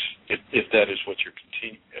experience, if that is what you're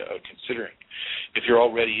considering. If you're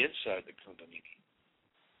already inside the Kundalini,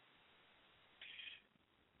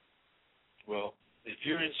 well, if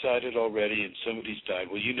you're inside it already and somebody's died,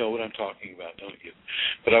 well, you know what I'm talking about, don't you?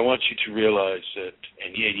 But I want you to realize that,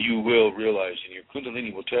 and you will realize, and your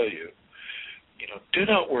Kundalini will tell you, do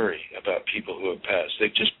not worry about people who have passed.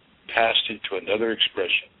 They've just passed into another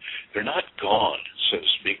expression. They're not gone, so to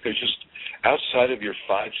speak. They're just outside of your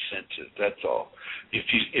five senses, that's all. If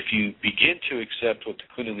you begin to accept what the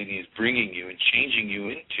Kundalini is bringing you and changing you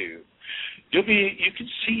into, you can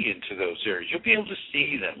see into those areas. You'll be able to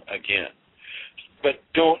see them again. But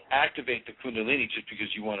don't activate the Kundalini just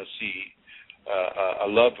because you want to see a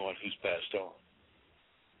loved one who's passed on.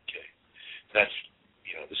 Okay, that's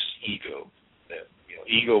this is ego.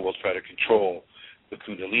 Ego will try to control the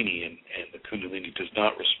Kundalini, and the Kundalini does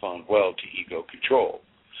not respond well to ego control.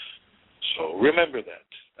 So remember that.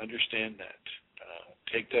 Understand that.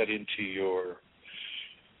 Take that into your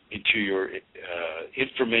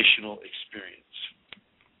informational experience.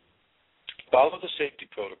 Follow the safety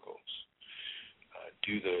protocols.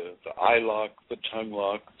 Do the eye lock, the tongue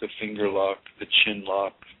lock, the finger lock, the chin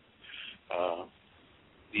lock.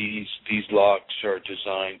 These locks are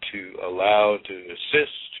designed to allow, to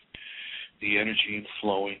assist the energy in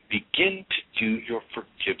flowing. Begin to do your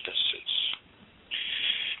forgivenesses.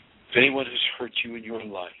 If anyone has hurt you in your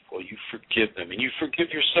life, well, you forgive them, and you forgive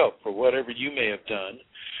yourself for whatever you may have done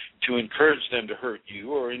to encourage them to hurt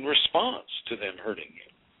you or in response to them hurting you.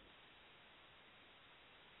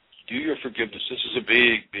 Do your forgiveness. This is a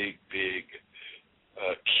big, big, big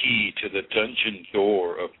key to the dungeon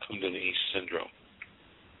door of Kundalini Syndrome.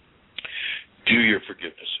 Do your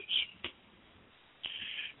forgivenesses.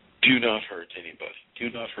 Do not hurt anybody.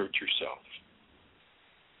 Do not hurt yourself.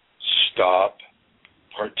 Stop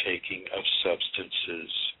partaking of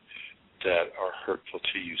substances that are hurtful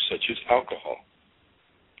to you, such as alcohol.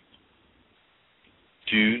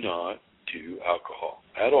 Do not do alcohol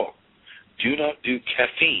at all. Do not do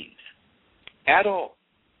caffeine at all.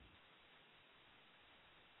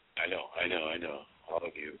 I know. All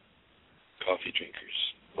of you coffee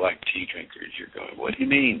drinkers, black tea drinkers, you're going, what do you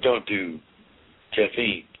mean don't do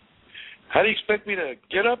caffeine? How do you expect me to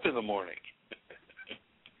get up in the morning?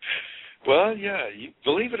 Well, yeah,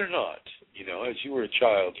 believe it or not, as you were a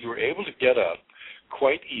child, you were able to get up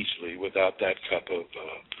quite easily without that cup of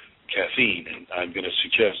caffeine. And I'm going to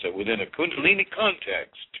suggest that within a Kundalini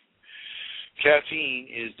context, caffeine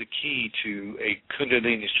is the key to a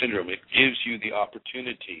Kundalini syndrome. It gives you the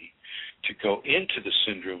opportunity to go into the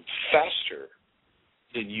syndrome faster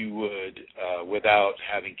than you would without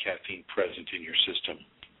having caffeine present in your system.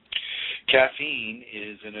 Caffeine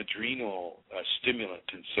is an adrenal stimulant,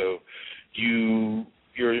 and so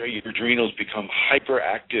your adrenals become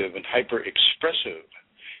hyperactive and hyper-expressive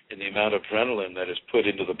in the amount of adrenaline that is put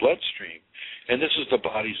into the bloodstream. And this is the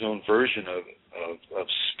body's own version of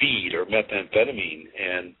speed or methamphetamine.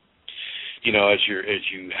 And, as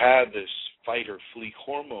you have this fight or flee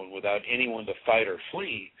hormone without anyone to fight or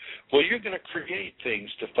flee, well, you're going to create things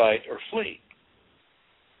to fight or flee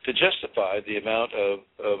to justify the amount of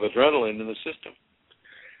adrenaline in the system.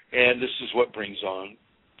 And this is what brings on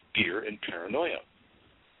fear and paranoia.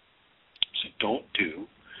 So don't do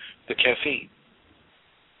the caffeine.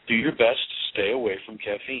 Do your best to stay away from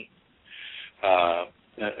caffeine.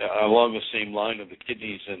 Along the same line of the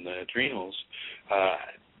kidneys and the adrenals,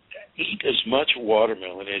 eat as much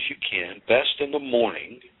watermelon as you can, best in the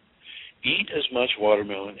morning. Eat as much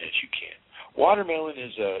watermelon as you can. Watermelon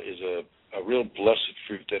is a real blessed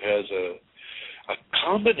fruit that has a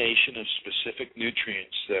combination of specific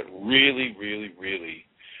nutrients that really, really, really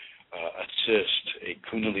assist a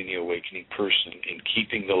Kundalini awakening person in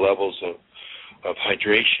keeping the levels of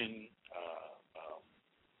hydration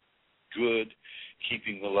good,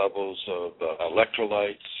 keeping the levels of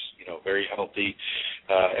electrolytes, very healthy.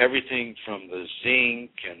 Everything from the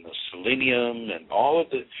zinc and the selenium and all of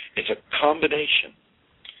it's a combination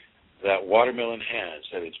that watermelon has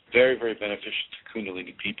that is very, very beneficial to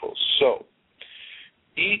Kundalini people. So,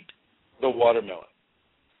 eat the watermelon.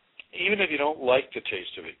 Even if you don't like the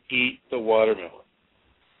taste of it, eat the watermelon.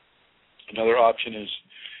 Another option is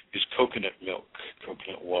coconut milk,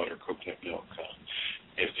 coconut water, coconut milk.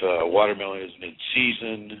 If watermelon isn't in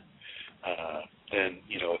season, then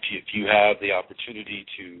if you have the opportunity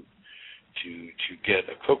to get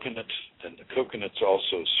a coconut, then the coconuts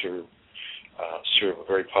also serve a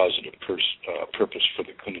very positive purpose for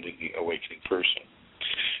the Kundalini awakening person,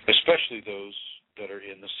 especially those that are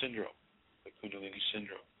in the syndrome, the Kundalini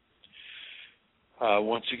syndrome.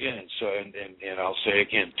 Once again, and I'll say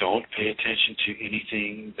again, don't pay attention to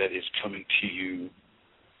anything that is coming to you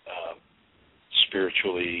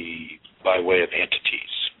spiritually by way of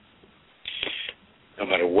entities. No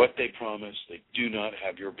matter what they promise, they do not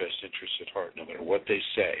have your best interests at heart. No matter what they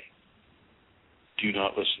say, do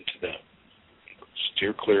not listen to them.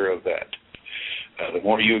 Steer clear of that. The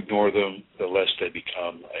more you ignore them, the less they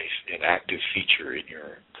become an active feature in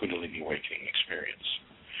your Kundalini awakening experience.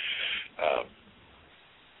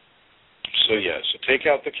 So take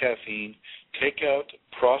out the caffeine, take out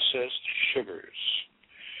processed sugars,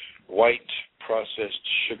 white processed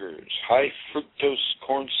sugars, high fructose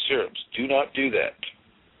corn syrups. Do not do that.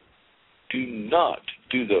 Do not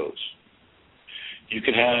do those. You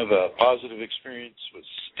can have a positive experience with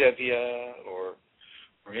stevia or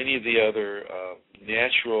any of the other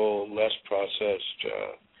natural, less processed,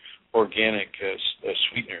 organic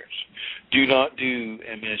sweeteners. Do not do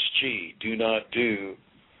MSG. Do not do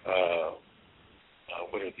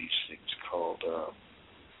what are these things called?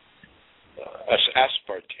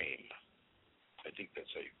 Aspartame. I think that's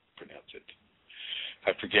how you pronounce it.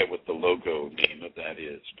 I forget what the logo name of that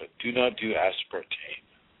is, but do not do aspartame.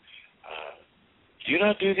 Do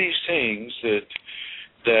not do these things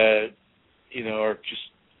that are just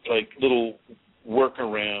like little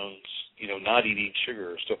workarounds, not eating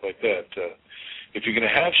sugar or stuff like that. If you're going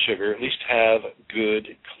to have sugar, at least have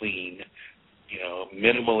good, clean,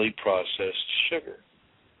 minimally processed sugar.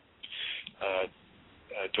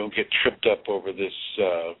 Don't get tripped up over this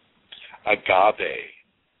agave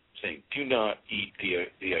thing. Do not eat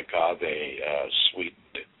the agave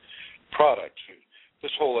sweetened product.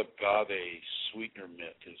 This whole agave sweetener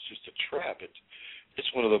myth is just a trap.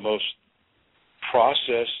 It's one of the most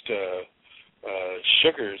processed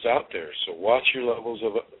sugars out there. So watch your levels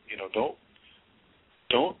of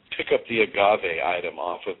don't pick up the agave item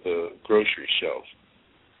off of the grocery shelf.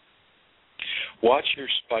 Watch your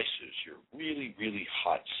spices, your really, really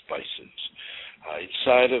hot spices.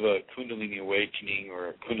 Inside of a Kundalini awakening or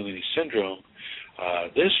a Kundalini syndrome,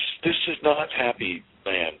 this is not happy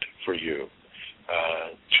land for you.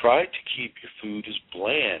 Try to keep your food as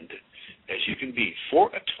bland as you can be for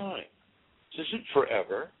a time. This isn't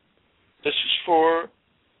forever. This is for,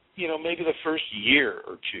 maybe the first year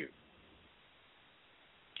or two.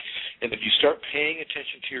 And if you start paying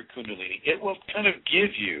attention to your Kundalini, it will kind of give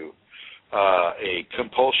you a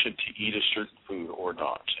compulsion to eat a certain food or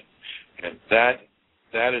not. And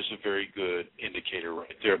that is a very good indicator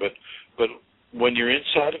right there. But when you're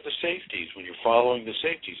inside of the safeties, when you're following the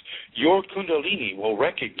safeties, your Kundalini will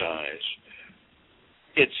recognize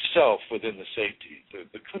itself within the safety.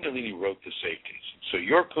 The Kundalini wrote the safeties. So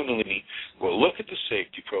your Kundalini will look at the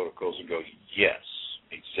safety protocols and go, yes,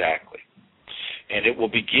 exactly. And it will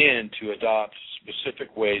begin to adopt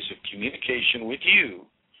specific ways of communication with you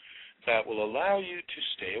that will allow you to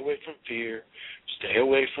stay away from fear, stay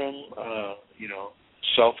away from,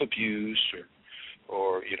 self-abuse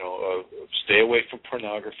or stay away from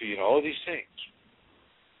pornography and all of these things.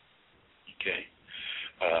 Okay?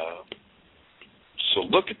 So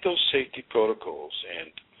look at those safety protocols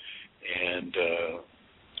and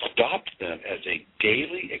adopt them as a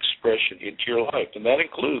daily expression into your life, and that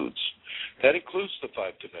includes the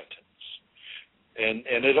 5 Tibetans,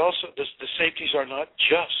 and it also the safeties are not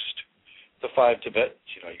just the 5 Tibetans.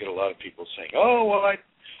 You get a lot of people saying, "Oh, well,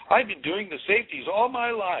 I've been doing the safeties all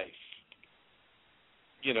my life."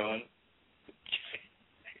 And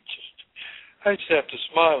I just have to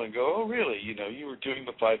smile and go, "Oh, really? You were doing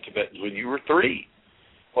the 5 Tibetans when you were 3.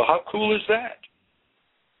 Well, how cool is that?"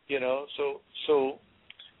 So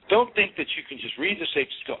don't think that you can just read the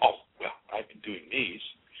safeties and go, "Oh, well, I've been doing these."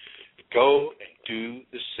 Go and do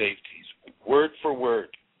the safeties, word for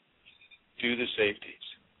word. Do the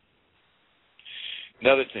safeties.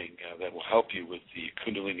 Another thing that will help you with the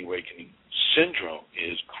Kundalini Awakening Syndrome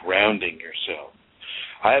is grounding yourself.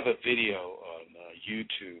 I have a video on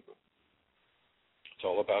YouTube. It's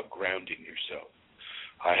all about grounding yourself.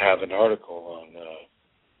 I have an article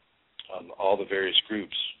on all the various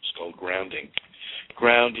groups. It's called Grounding.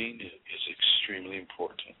 Grounding is extremely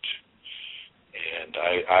important. And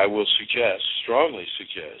I will strongly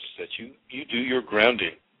suggest, that you do your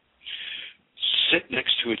grounding. Sit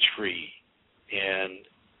next to a tree and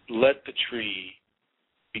let the tree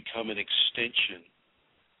become an extension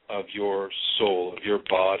of your soul, of your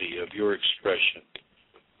body, of your expression.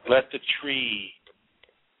 Let the tree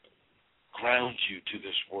ground you to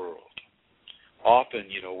this world. Often,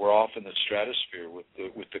 we're off in the stratosphere with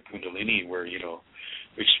the Kundalini, where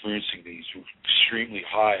experiencing these extremely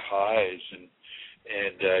high highs and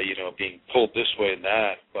being pulled this way and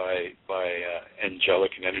that by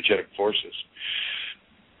angelic and energetic forces.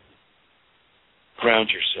 Ground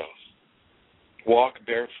yourself. Walk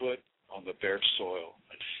barefoot on the bare soil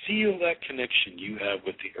and feel that connection you have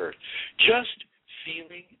with the earth. Just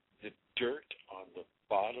feeling the dirt on the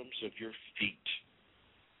bottoms of your feet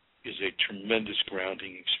is a tremendous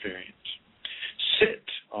grounding experience. Sit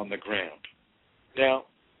on the ground. Now,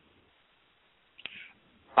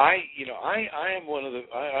 I'm one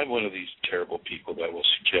of these terrible people that will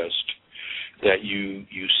suggest that you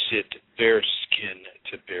sit bare skin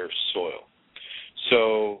to bare soil.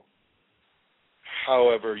 So,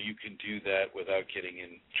 however you can do that without getting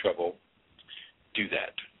in trouble, do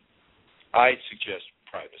that. I suggest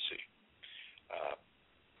privacy,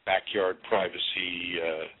 backyard privacy,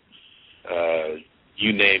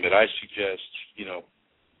 you name it. I suggest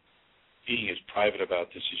being as private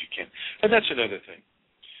about this as you can, and that's another thing.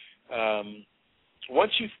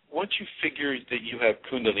 Once you figure that you have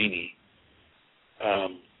Kundalini,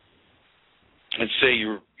 and say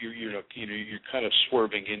you're kind of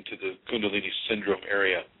swerving into the Kundalini Syndrome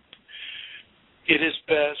area, it is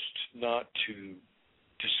best not to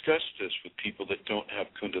discuss this with people that don't have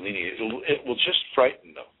Kundalini. It will just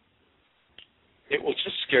frighten them. It will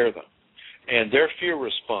just scare them, and their fear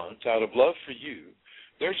response, out of love for you,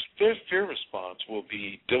 their fear response will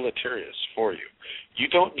be deleterious for you. You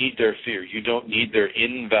don't need their fear. You don't need their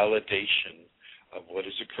invalidation of what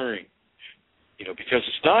is occurring. Because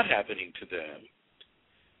it's not happening to them.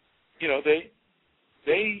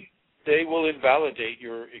 They will invalidate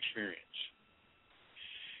your experience.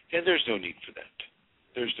 And there's no need for that.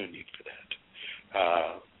 There's no need for that.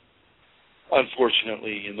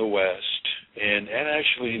 Unfortunately, in the West, and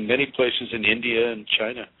actually in many places in India and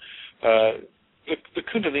China, the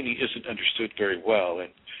Kundalini isn't understood very well,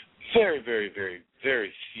 and very, very, very,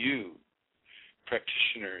 very few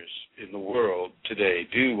practitioners in the world today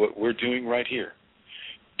do what we're doing right here,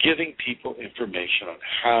 giving people information on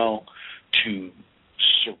how to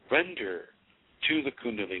surrender to the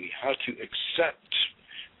Kundalini, how to accept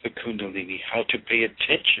the Kundalini, how to pay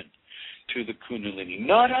attention to the Kundalini,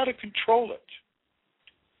 not how to control it.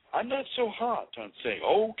 I'm not so hot on saying,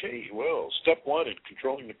 okay, well, step 1 in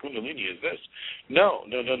controlling the Kundalini is this. No.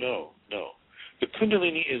 The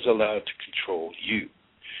Kundalini is allowed to control you.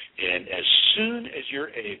 And as soon as you're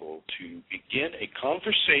able to begin a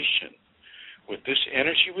conversation with this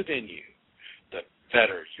energy within you, the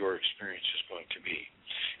better your experience is going to be.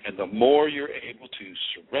 And the more you're able to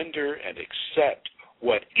surrender and accept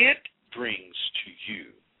what it brings to you,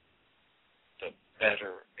 the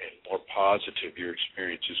better and more positive your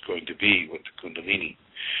experience is going to be with the Kundalini.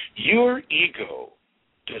 Your ego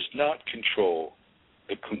does not control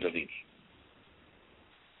the Kundalini.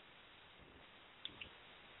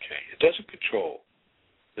 Okay, it doesn't control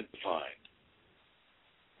the divine.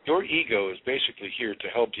 Your ego is basically here to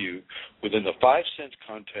help you within the 5 sense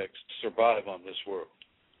context survive on this world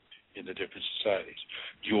in the different societies.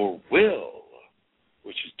 Your will,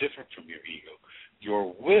 which is different from your ego,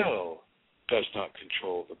 your will does not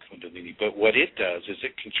control the Kundalini, but what it does is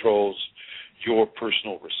it controls your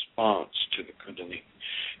personal response to the Kundalini.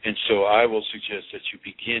 And so I will suggest that you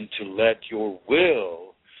begin to let your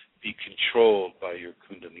will be controlled by your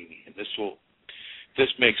Kundalini, and this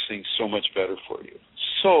makes things so much better for you,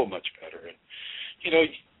 so much better. And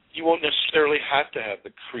you won't necessarily have to have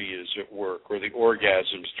the kriyas at work or the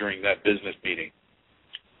orgasms during that business meeting.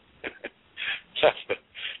 That's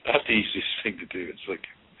not the easiest thing to do. It's like,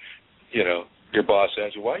 your boss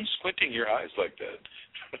asks you, why are you squinting your eyes like that?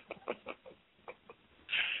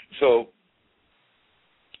 So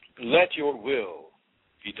let your will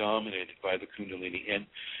be dominated by the Kundalini and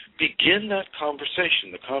begin that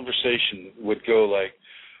conversation. The conversation would go like,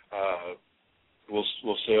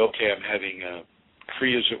 we'll say, okay, I'm having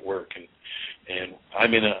kriyas at work, and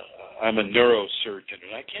I'm a neurosurgeon,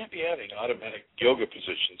 and I can't be having automatic yoga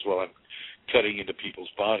positions while I'm cutting into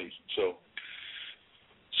people's bodies. So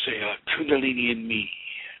say, Kundalini in me,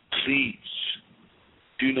 please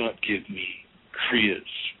do not give me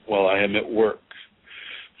kriyas while I am at work.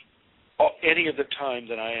 Any of the time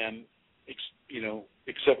that I am,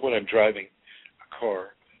 except when I'm driving a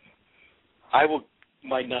car,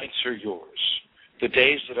 my nights are yours. The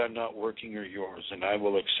days that I'm not working are yours, and I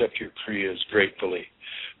will accept your kriyas gratefully.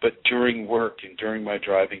 But during work and during my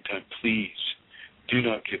driving time, please do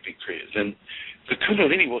not give me kriyas. And the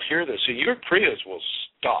Kundalini will hear this, and your kriyas will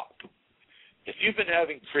stop. If you've been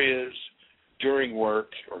having kriyas during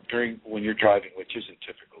work or when you're driving, which isn't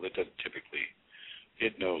typical,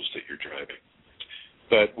 it knows that you're driving.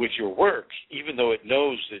 But with your work, even though it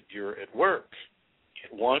knows that you're at work,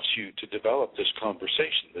 it wants you to develop this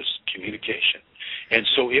conversation, this communication. And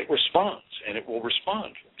so it responds, and it will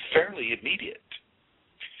respond fairly immediate.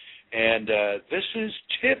 And this is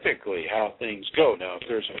typically how things go. Now, if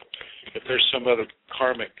there's some other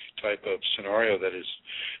karmic type of scenario that is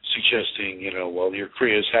suggesting, your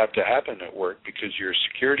kriyas have to happen at work because you're a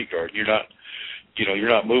security guard, you're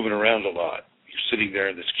not moving around a lot. You're sitting there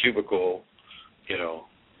in this cubicle,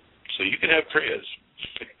 so you can have kriyas.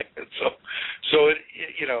 so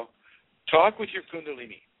talk with your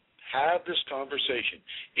Kundalini. Have this conversation.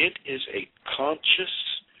 It is a conscious,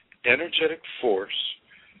 energetic force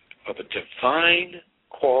of a divine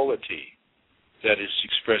quality that is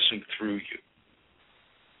expressing through you.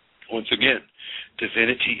 Once again,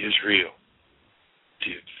 divinity is real.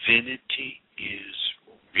 Divinity is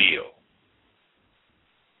real.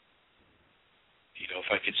 If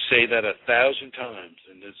I could say that 1,000 times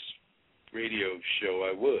in this radio show,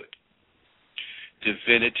 I would.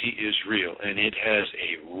 Divinity is real, and it has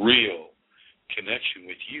a real connection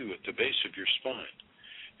with you at the base of your spine.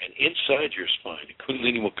 And inside your spine, the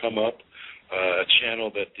Kundalini will come up, a channel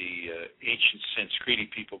that the ancient Sanskriti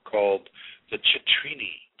people called the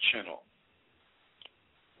Chitrini channel,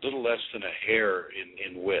 little less than a hair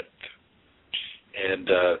in width. And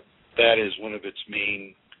that is one of its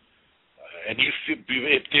main, and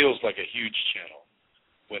it feels like a huge channel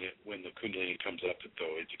when the Kundalini comes up it,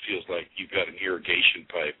 though. It feels like you've got an irrigation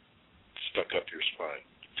pipe stuck up your spine.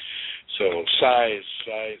 So size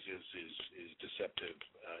is deceptive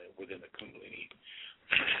within the Kundalini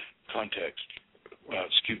context.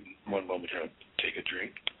 Excuse me one moment here. I'll take a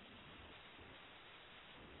drink.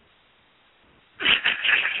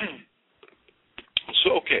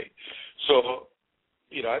 So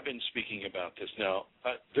I've been speaking about this now.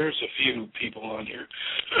 There's a few people on here.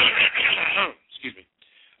 Excuse me.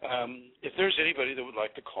 If there's anybody that would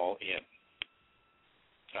like to call in,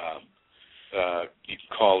 you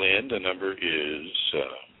can call in. The number is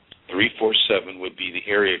 347 would be the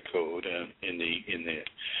area code in the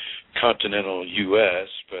continental U.S.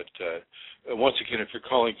 But once again, if you're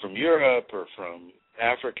calling from Europe or from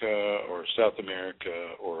Africa or South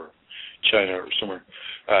America or China or somewhere,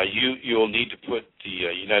 you'll need to put the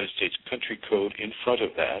United States country code in front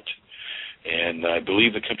of that. And I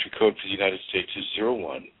believe the country code for the United States is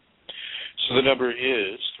 01. So the number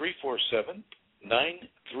is 347-934-0026.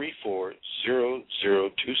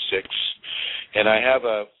 And I have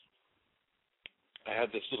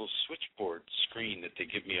this little switchboard screen that they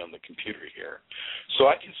give me on the computer here, so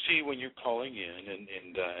I can see when you're calling in,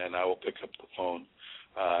 and I will pick up the phone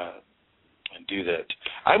and do that.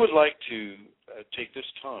 I would like to take this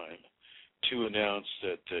time to announce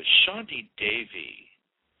that Shandi Devi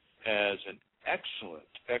has an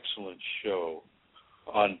excellent show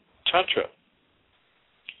on Tantra.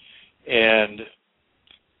 And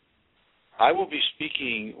I will be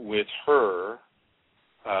speaking with her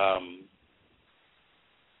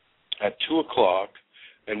at 2 o'clock,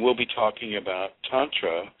 and we'll be talking about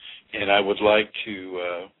Tantra, and I would like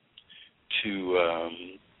to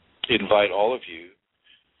invite all of you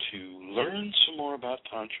to learn some more about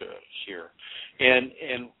Tantra here. And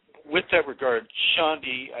with that regard,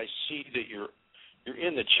 Shandi, I see that you're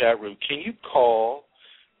in the chat room. Can you call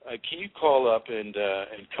up and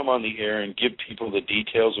come on the air and give people the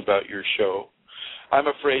details about your show? I'm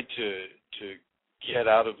afraid to get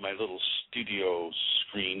out of my little studio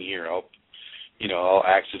screen here. I'll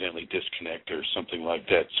accidentally disconnect or something like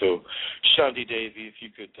that. So, Shandi Devi, if you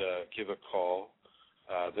could give a call,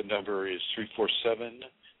 the number is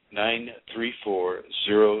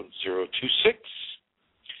 347-934-0026,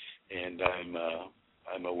 and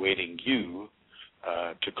I'm awaiting you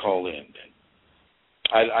to call in.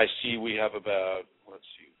 I see we have about, let's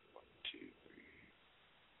see, 1, 2,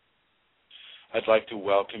 3. I'd like to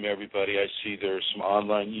welcome everybody. I see there are some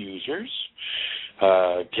online users.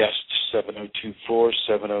 Guest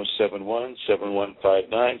 7024-7071,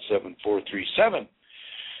 7159, 7437,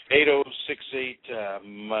 8068,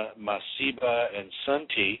 Masiba and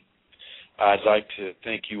Sunti. I'd like to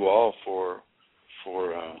thank you all for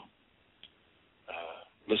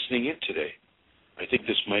listening in today. I think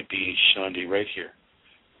this might be Shandi right here.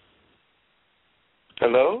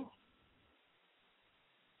 Hello?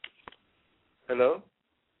 Hello?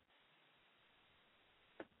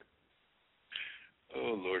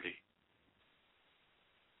 Oh, Lordy.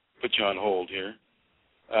 Put you on hold here.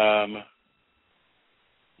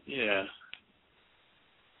 Yeah.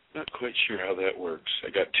 Not quite sure how that works. I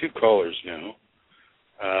got 2 callers now.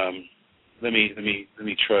 Let me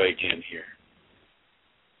try again here.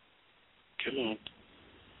 Come on.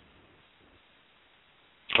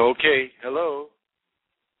 Okay. Hello.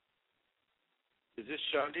 Is this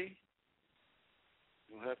Shandi?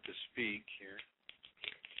 We'll have to speak here.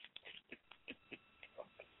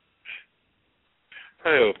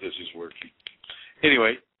 I hope this is working.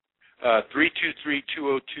 Anyway,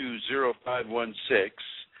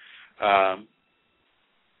 323-202-0516.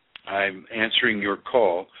 I'm answering your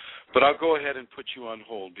call, but I'll go ahead and put you on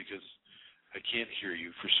hold because I can't hear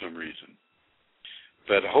you for some reason.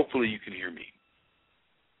 But hopefully you can hear me.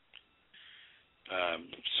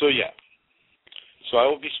 So I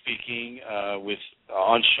will be speaking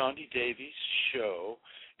on Shandi Devi's show,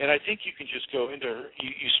 and I think you can just go into her.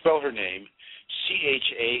 You spell her name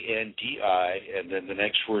Chandi, and then the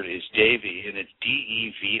next word is Devi, and it's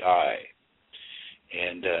Devi.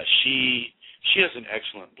 And she has an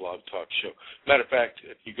excellent blog talk show. Matter of fact,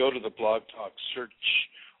 if you go to the blog talk search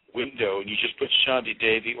window and you just put Shandi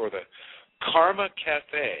Devi, or the Karma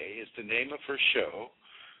Cafe is the name of her show,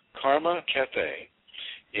 Karma Cafe,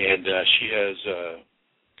 and she has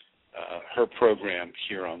her program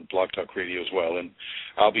here on Blog Talk Radio as well, and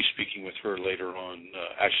I'll be speaking with her later on,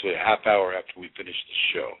 actually a half hour after we finish the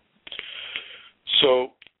show.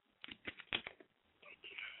 So,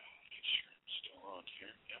 make sure I'm still on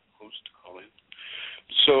here. Yeah, post call in.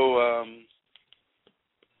 So,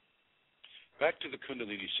 back to the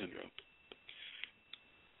Kundalini Syndrome.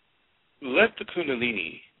 Let the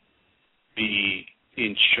Kundalini be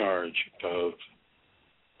in charge of,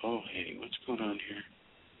 oh, hey, what's going on here?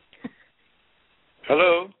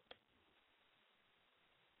 Hello?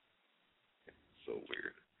 So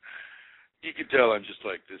weird. You can tell I'm just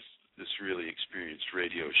like this really experienced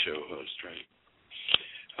radio show host, right?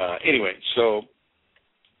 Anyway, so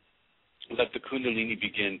let the Kundalini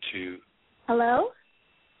begin to... Hello?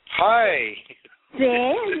 Hi!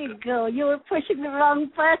 There you go. You were pushing the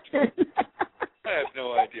wrong button. I have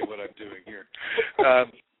no idea what I'm doing here.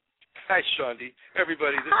 Hi, Shandi.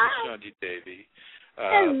 Everybody, this is Shandi Devi.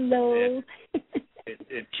 Hello.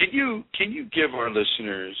 And can you give our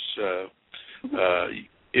listeners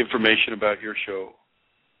information about your show?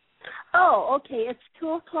 Oh, okay. It's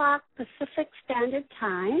 2 o'clock Pacific Standard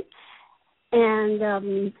Time,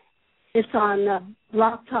 and it's on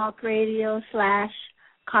Blog Talk Radio /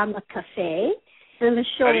 Karma Cafe. And the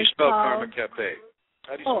show How do you is spell called, Karma Cafe?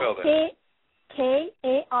 How do you spell that?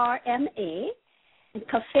 Karma, and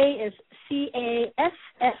Cafe is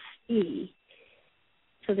CAFFE.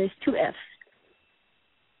 So there's 2 F's.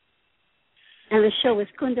 And the show is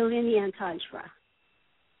Kundalini and Tantra.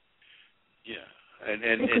 Yeah, and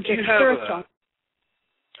do you have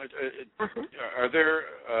are there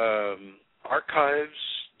archives?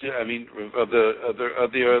 I mean, of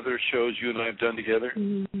the other shows you and I have done together?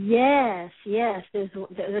 Yes.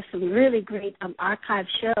 There's some really great archive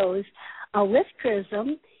shows with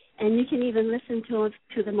Chrism, and you can even listen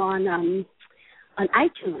to them on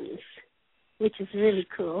iTunes, which is really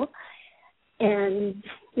cool. And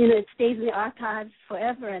it stays in the archives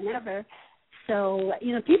forever and ever. So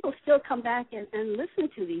people still come back and listen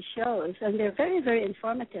to these shows, and they're very, very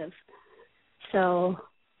informative. So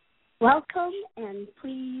welcome, and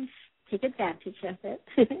please take advantage of it.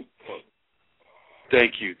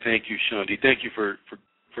 Thank you, Shandi. Thank you for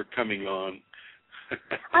coming on.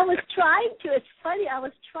 I was trying to. It's funny. I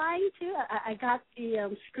was trying to. I got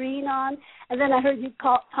the screen on, and then I heard you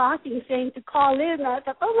talking, saying to call in. And I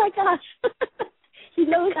thought, oh my gosh, he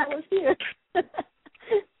knows I was here.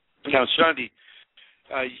 Now, Shandi,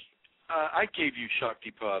 I gave you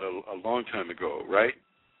Shaktipat a long time ago, right?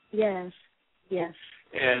 Yes.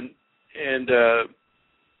 And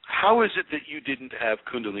how is it that you didn't have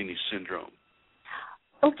Kundalini Syndrome?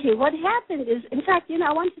 Okay, what happened is, in fact,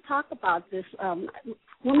 I wanted to talk about this.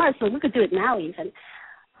 We could do it now even.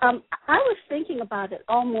 I was thinking about it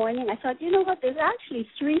all morning. I thought, what, there's actually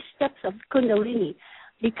 3 steps of Kundalini,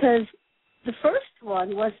 because the first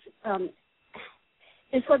one was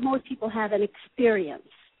is what most people have, an experience.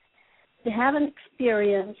 They have an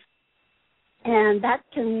experience, and that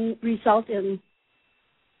can result in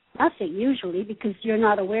nothing usually because you're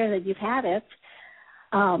not aware that you've had it.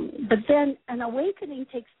 But then an awakening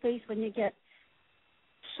takes place when you get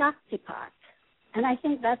Shaktipat, and I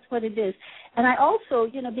think that's what it is. And I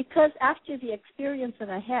also, because after the experience that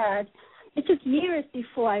I had, it took years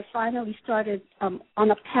before I finally started on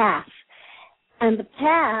a path. And the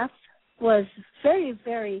path was very,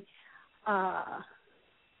 very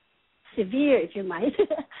severe, if you might,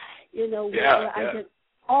 where I did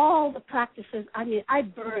all the practices. I mean, I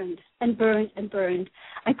burned and burned and burned.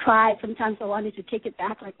 I cried. Sometimes I wanted to take it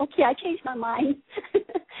back, like, okay, I changed my mind.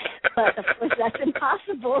 But, of course, that's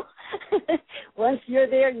impossible. Once you're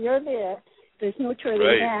there, you're there. There's no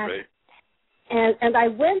turning back. Right. And I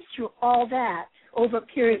went through all that over a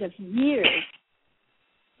period of years,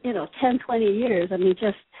 10, 20 years. I mean,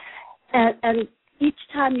 and each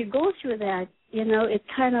time you go through that, it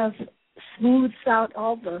kind of smooths out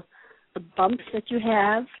all the bumps that you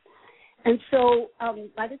have. And so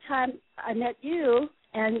by the time I met you,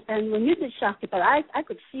 and when you did Shaktipat, I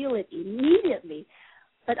could feel it immediately.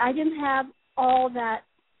 But I didn't have all that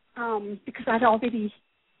because I'd already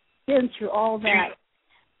been through all that.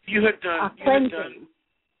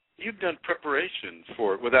 You've done preparation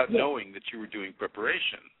for it without knowing that you were doing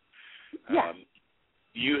preparation. Yeah.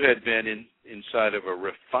 You had been inside of a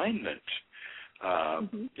refinement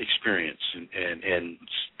experience and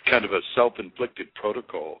kind of a self-inflicted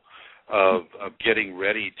protocol of getting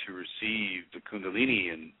ready to receive the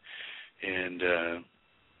Kundalini and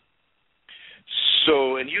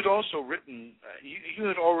so, and you'd also written, you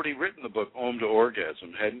had already written the book Om to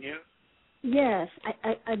Orgasm, hadn't you? Yes,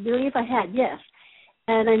 I believe I had, yes.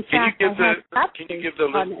 And in fact, can you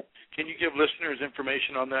give listeners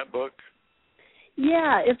information on that book?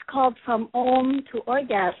 Yeah, it's called From Om to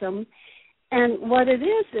Orgasm. And what it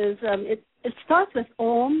is it starts with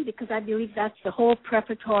Om, because I believe that's the whole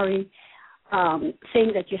preparatory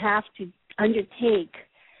thing that you have to undertake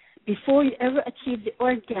before you ever achieve the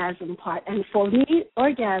orgasm part. And for me,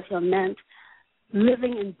 orgasm meant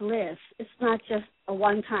living in bliss. It's not just a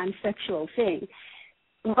one-time sexual thing.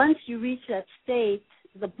 Once you reach that state,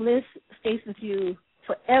 the bliss stays with you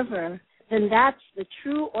forever, then that's the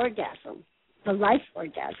true orgasm, the life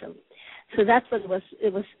orgasm. So that's what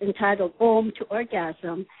it was entitled, Om to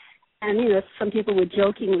Orgasm. And, some people would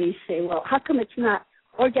jokingly say, well, how come it's not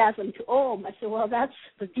orgasm to Om? I said, well, that's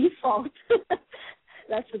the default.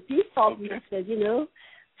 That's the default method,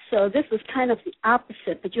 So this was kind of the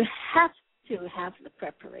opposite, but you have to have the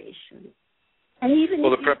preparation. And even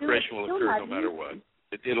the preparation will occur no matter what.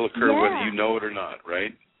 It'll occur whether you know it or not,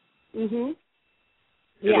 right? Mhm.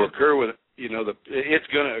 It'll occur with it's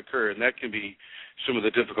going to occur, and that can be some of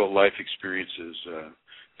the difficult life experiences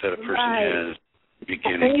that a person has at the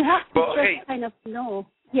beginning. And you have to kind of know.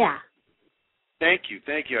 Yeah. Thank you.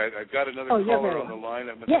 I've got another caller on the line.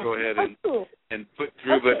 I'm going to go ahead and put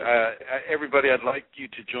through. Okay. But everybody, I'd like you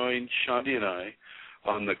to join Shandi and I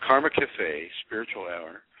on the Karma Cafe Spiritual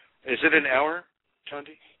Hour. Is it an hour,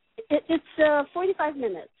 Shandi? It's 45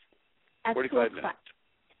 minutes. At 45 minutes.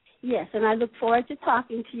 Yes, and I look forward to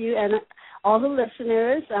talking to you and all the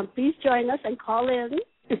listeners. Please join us and call in.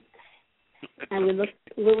 And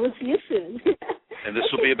we will see you soon. And this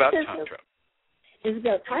will be about Tantra. It's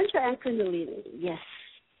good. Tantra and Kundalini, yes.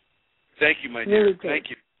 Thank you, my dear. Really good. Thank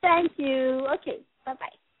you. Thank you. Okay,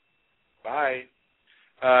 bye-bye. Bye.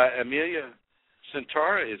 Amelia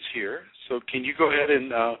Centara is here, so can you go ahead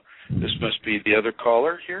and, this must be the other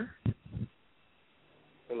caller here.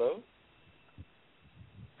 Hello?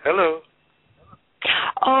 Hello?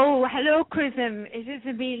 Oh, hello, Chrism. It is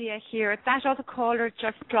Amelia here. That other caller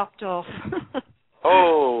just dropped off.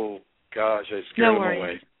 Oh, gosh, I scared him worries.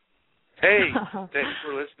 away. Hey, thanks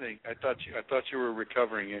for listening. I thought you were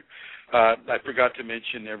recovering. I forgot to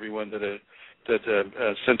mention, everyone, that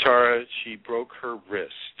Centara, she broke her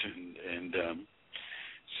wrist, and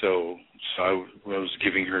so I was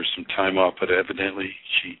giving her some time off, but evidently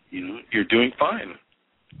you're doing fine.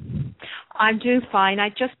 I'm doing fine. I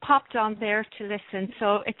just popped on there to listen,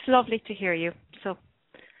 so it's lovely to hear you. So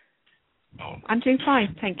I'm doing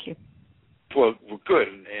fine, thank you. Well, good,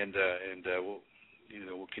 and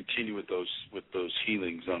we'll continue with those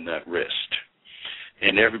healings on that wrist.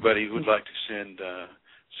 And everybody who would like to send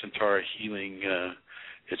Centara healing,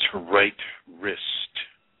 it's her right wrist,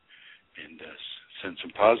 and send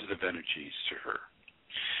some positive energies to her.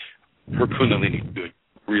 Her Kundalini doing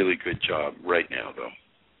a really good job right now, though.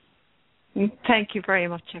 Thank you very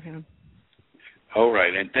much, everyone. All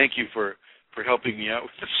right, and thank you for helping me out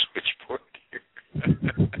with the switchboard here.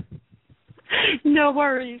 No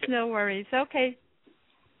worries. Okay.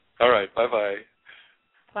 All right, bye-bye.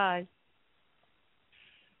 Bye.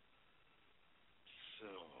 So,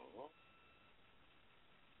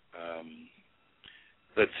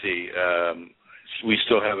 let's see. We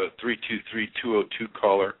still have a 323-202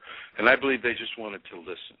 caller, and I believe they just wanted to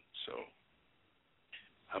listen, so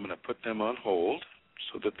I'm going to put them on hold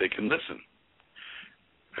so that they can listen.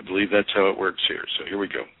 I believe that's how it works here. So here we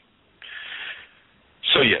go.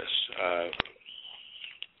 So yes,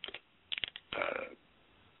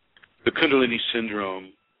 the Kundalini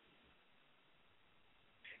Syndrome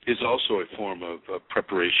is also a form of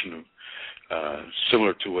preparation,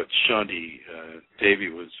 similar to what Shandi Devi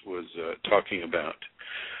was talking about.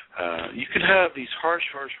 You can have these harsh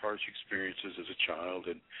experiences as a child,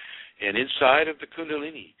 and inside of the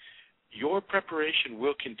Kundalini, your preparation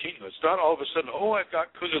will continue. It's not all of a sudden, I've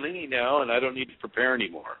got Kundalini now and I don't need to prepare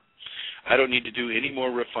anymore. I don't need to do any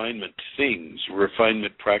more refinement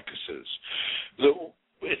practices.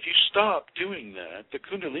 If you stop doing that, the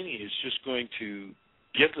Kundalini is just going to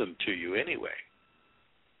give them to you anyway.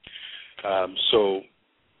 So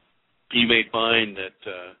you may find that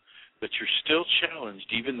you're still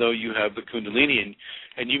challenged even though you have the Kundalini,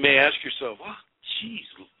 and you may ask yourself, geez,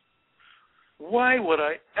 why would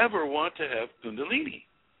I ever want to have Kundalini?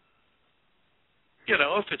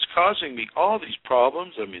 If it's causing me all these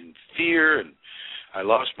problems, I'm in fear, and I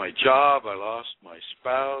lost my job, I lost my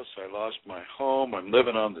spouse, I lost my home, I'm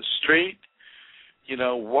living on the street,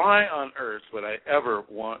 why on earth would I ever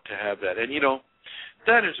want to have that? And,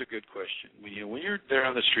 that is a good question. When you're there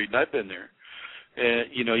on the street, and I've been there,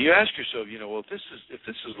 you ask yourself, if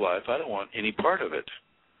this is life, I don't want any part of it.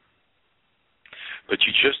 But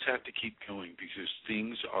you just have to keep going because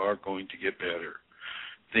things are going to get better.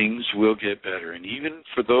 Things will get better. And even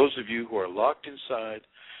for those of you who are locked inside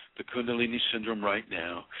the Kundalini Syndrome right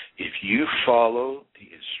now, if you follow the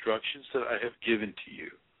instructions that I have given to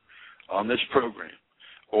you on this program,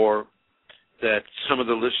 or that some of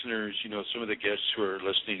the listeners, some of the guests who are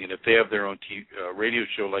listening, and if they have their own radio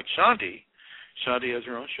show like Shandi has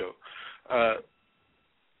her own show,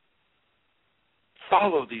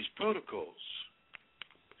 follow these protocols.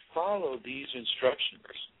 Follow these instructions.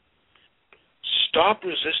 Stop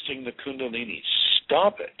resisting the Kundalini.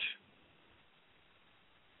 Stop it.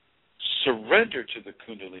 Surrender to the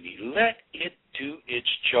Kundalini. Let it do its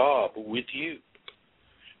job with you,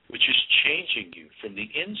 which is changing you from the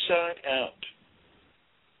inside out.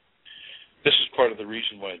 This is part of the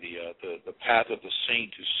reason why the path of the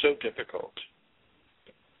saint is so difficult.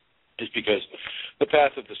 Is because the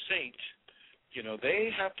path of the saint, they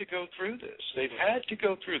have to go through this. They've had to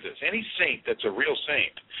go through this. Any saint that's a real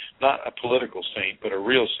saint, not a political saint, but a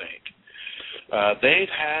real saint, they've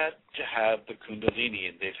had to have the Kundalini,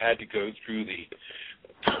 and they've had to go through the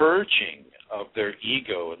purging of their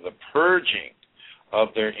ego and the purging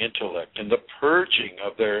of their intellect and the purging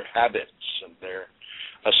of their habits and their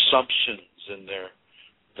assumptions and their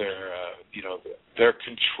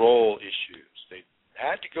control issues. They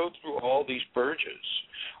had to go through all these purges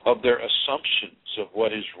of their assumptions of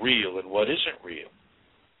what is real and what isn't real.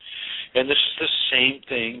 And this is the same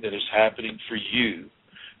thing that is happening for you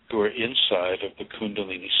who are inside of the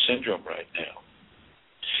Kundalini Syndrome right now.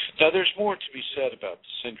 Now, there's more to be said about the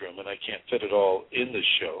syndrome, and I can't fit it all in this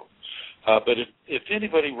show. But if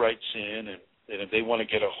anybody writes in and if they want to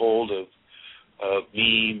get a hold of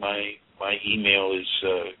me, my email is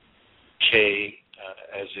K,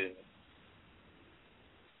 as in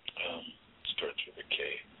starts with a K.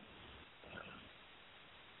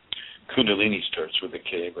 Kundalini starts with a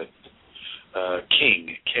K, but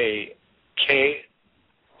King, K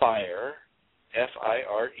Fire,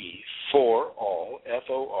 F-I-R-E, for all,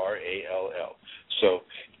 F-O-R-A-L-L. So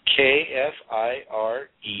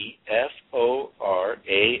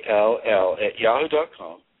KFIREFORALL at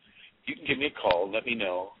yahoo.com. You can give me a call. Let me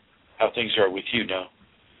know how things are with you now.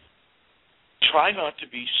 Try not to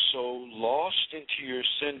be so lost into your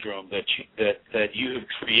syndrome that you have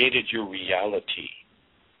created your reality.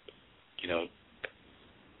 You know,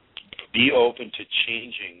 be open to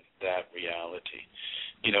changing that reality.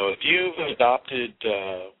 You know, if you've adopted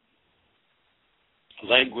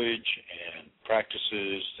language and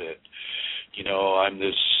practices that, you know, I'm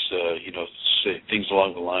this, say things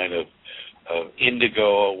along the line of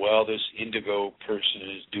indigo, well, this indigo person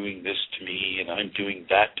is doing this to me and I'm doing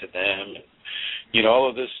that to them, and, you know, all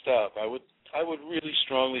of this stuff, I would really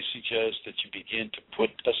strongly suggest that you begin to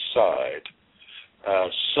put aside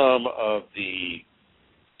some of the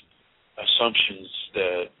assumptions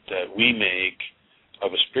that we make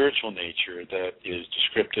of a spiritual nature that is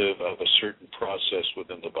descriptive of a certain process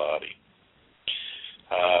within the body.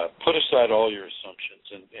 Put aside all your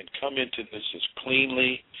assumptions and come into this as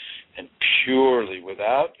cleanly and purely,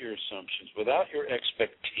 without your assumptions, without your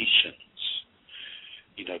expectations.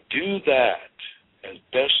 You know, do that as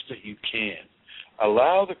best that you can.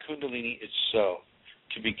 Allow the Kundalini itself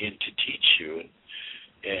to begin to teach you,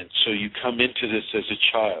 and so you come into this as a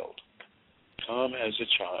child. Come as a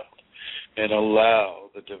child and allow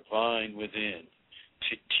the divine within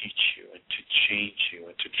to teach you and to change you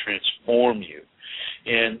and to transform you.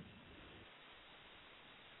 And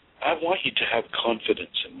I want you to have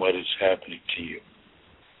confidence in what is happening to you.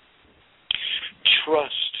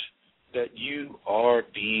 Trust that you are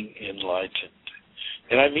being enlightened.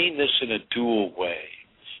 And I mean this in a dual way.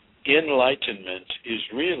 Enlightenment is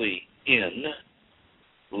really in,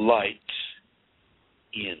 light,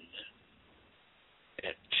 in.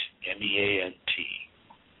 M-E-A-N-T.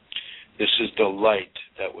 This is the light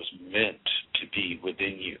that was meant to be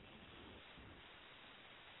within you.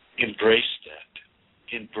 Embrace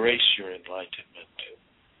that. Embrace your enlightenment.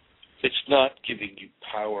 It's not giving you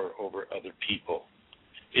power over other people.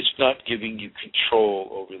 It's not giving you control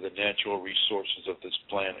over the natural resources of this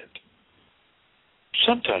planet.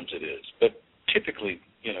 Sometimes it is, but typically,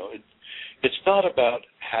 you know, it's not about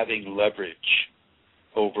having leverage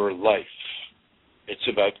over life. It's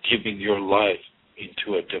about giving your life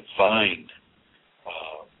into a divine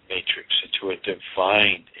matrix, into a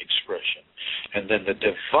divine expression. And then the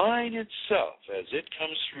divine itself, as it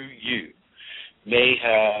comes through you, may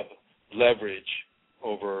have leverage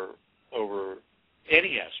over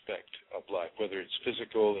any aspect of life, whether it's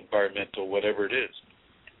physical, environmental, whatever it is.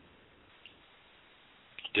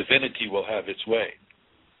 Divinity will have its way.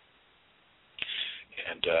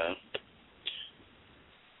 And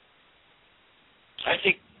I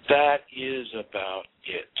think that is about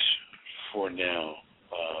it for now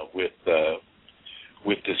with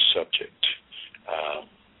this subject.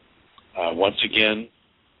 Once again,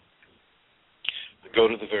 go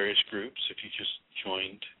to the various groups. If you just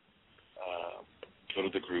joined, go to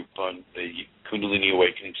the group on the Kundalini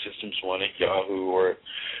Awakening Systems one at Yahoo, or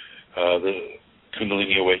the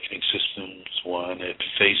Kundalini Awakening Systems one at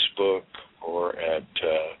Facebook, or at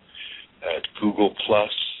Google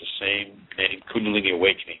Plus, the same name, Kundalini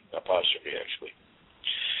Awakening, apostrophe actually.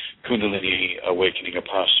 Kundalini Awakening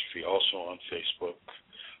apostrophe, also on Facebook.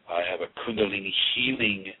 I have a Kundalini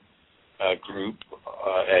Healing group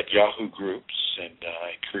at Yahoo Groups, and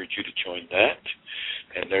I encourage you to join that.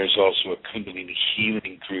 And there's also a Kundalini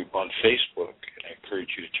Healing group on Facebook, and I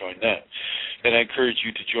encourage you to join that. And I encourage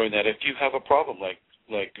you to join that if you have a problem, like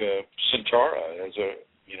Santara,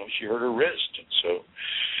 she hurt her wrist, and so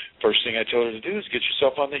first thing I tell her to do is get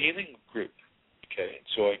yourself on the healing group. Okay,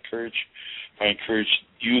 so I encourage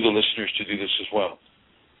you, the listeners, to do this as well.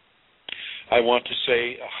 I want to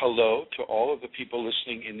say hello to all of the people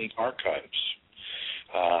listening in the archives.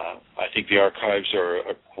 I think the archives are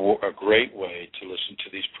a great way to listen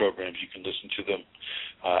to these programs. You can listen to them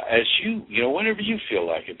as whenever you feel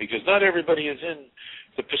like it, because not everybody is in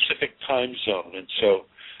the Pacific time zone, and so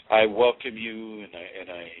I welcome you and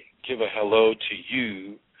I give a hello to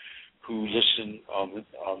you who listen on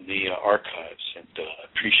the archives, and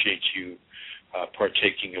appreciate you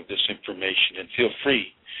partaking of this information, and feel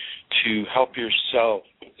free to help yourself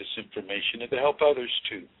with this information and to help others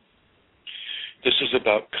too. This is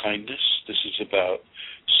about kindness. This is about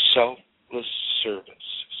selfless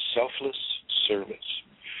service. Selfless service.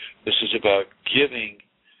 This is about giving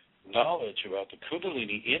knowledge about the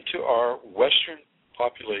Kundalini into our Western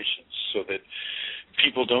populations so that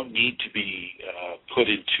people don't need to be put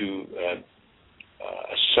into a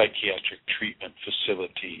psychiatric treatment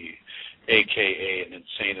facility, a.k.a. an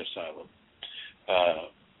insane asylum.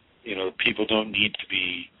 People don't need to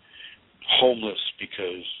be homeless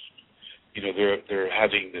because, they're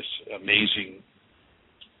having this amazing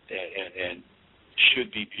and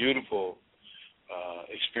should be beautiful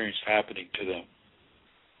experience happening to them.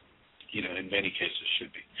 In many cases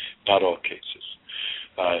should be, not all cases.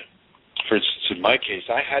 For instance, in my case,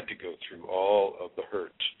 I had to go through all of the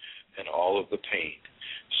hurt and all of the pain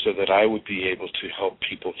so that I would be able to help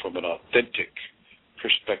people from an authentic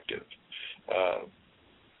perspective.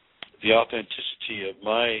 The authenticity of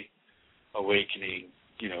my awakening,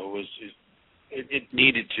 it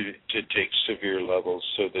needed to take severe levels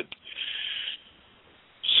so that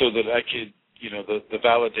I could, the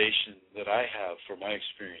validation that I have for my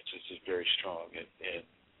experiences is very strong,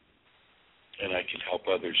 and I can help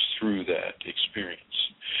others through that experience.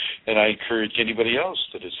 And I encourage anybody else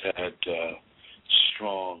that has had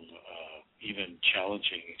strong, even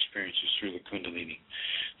challenging experiences through the Kundalini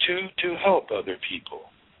to help other people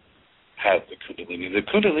have the Kundalini. The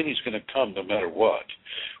Kundalini is going to come no matter what.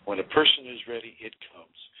 When a person is ready, it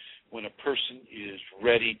comes. When a person is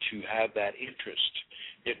ready to have that interest,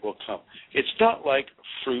 it will come. It's not like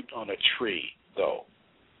fruit on a tree, though.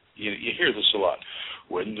 You hear this a lot.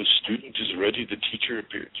 When the student is ready, the teacher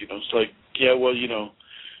appears. It's like, yeah, well,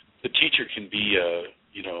 the teacher can be a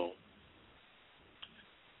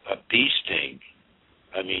bee sting.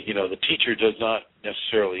 I mean, the teacher does not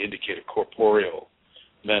necessarily indicate a corporeal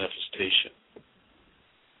manifestation.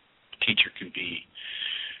 The teacher can be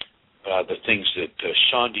the things that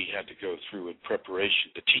Shandi had to go through in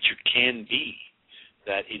preparation. The teacher can be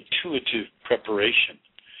that intuitive preparation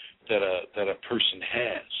that a person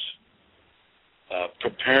has,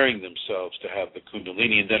 preparing themselves to have the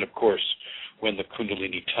Kundalini. And then, of course, when the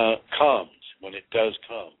Kundalini comes, when it does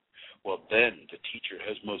come, well, then the teacher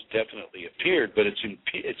has most definitely appeared, but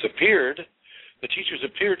it's appeared, the teacher's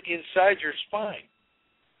appeared inside your spine.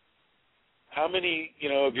 How many,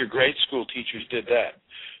 of your grade school teachers did that?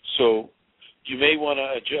 So you may want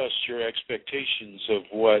to adjust your expectations of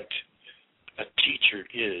what a teacher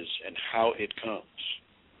is and how it comes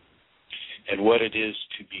and what it is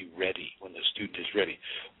to be ready when the student is ready.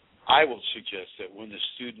 I will suggest that when the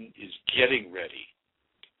student is getting ready,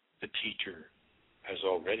 the teacher has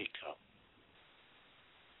already come.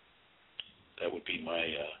 That would be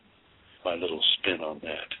my little spin on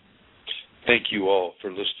that. Thank you all for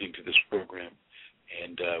listening to this program,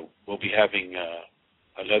 and we'll be having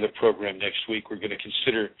another program next week. We're going to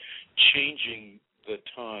consider changing the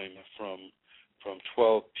time from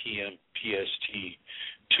 12 p.m. PST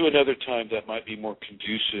to another time that might be more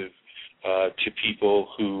conducive to people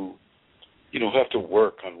who have to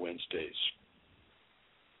work on Wednesdays.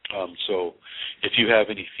 So if you have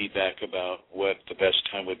any feedback about what the best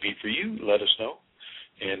time would be for you, let us know,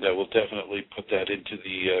 and we'll definitely put that into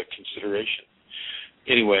the consideration.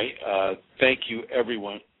 Anyway, thank you,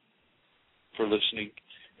 everyone, for listening,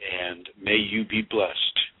 and may you be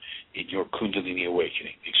blessed in your Kundalini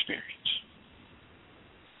Awakening experience.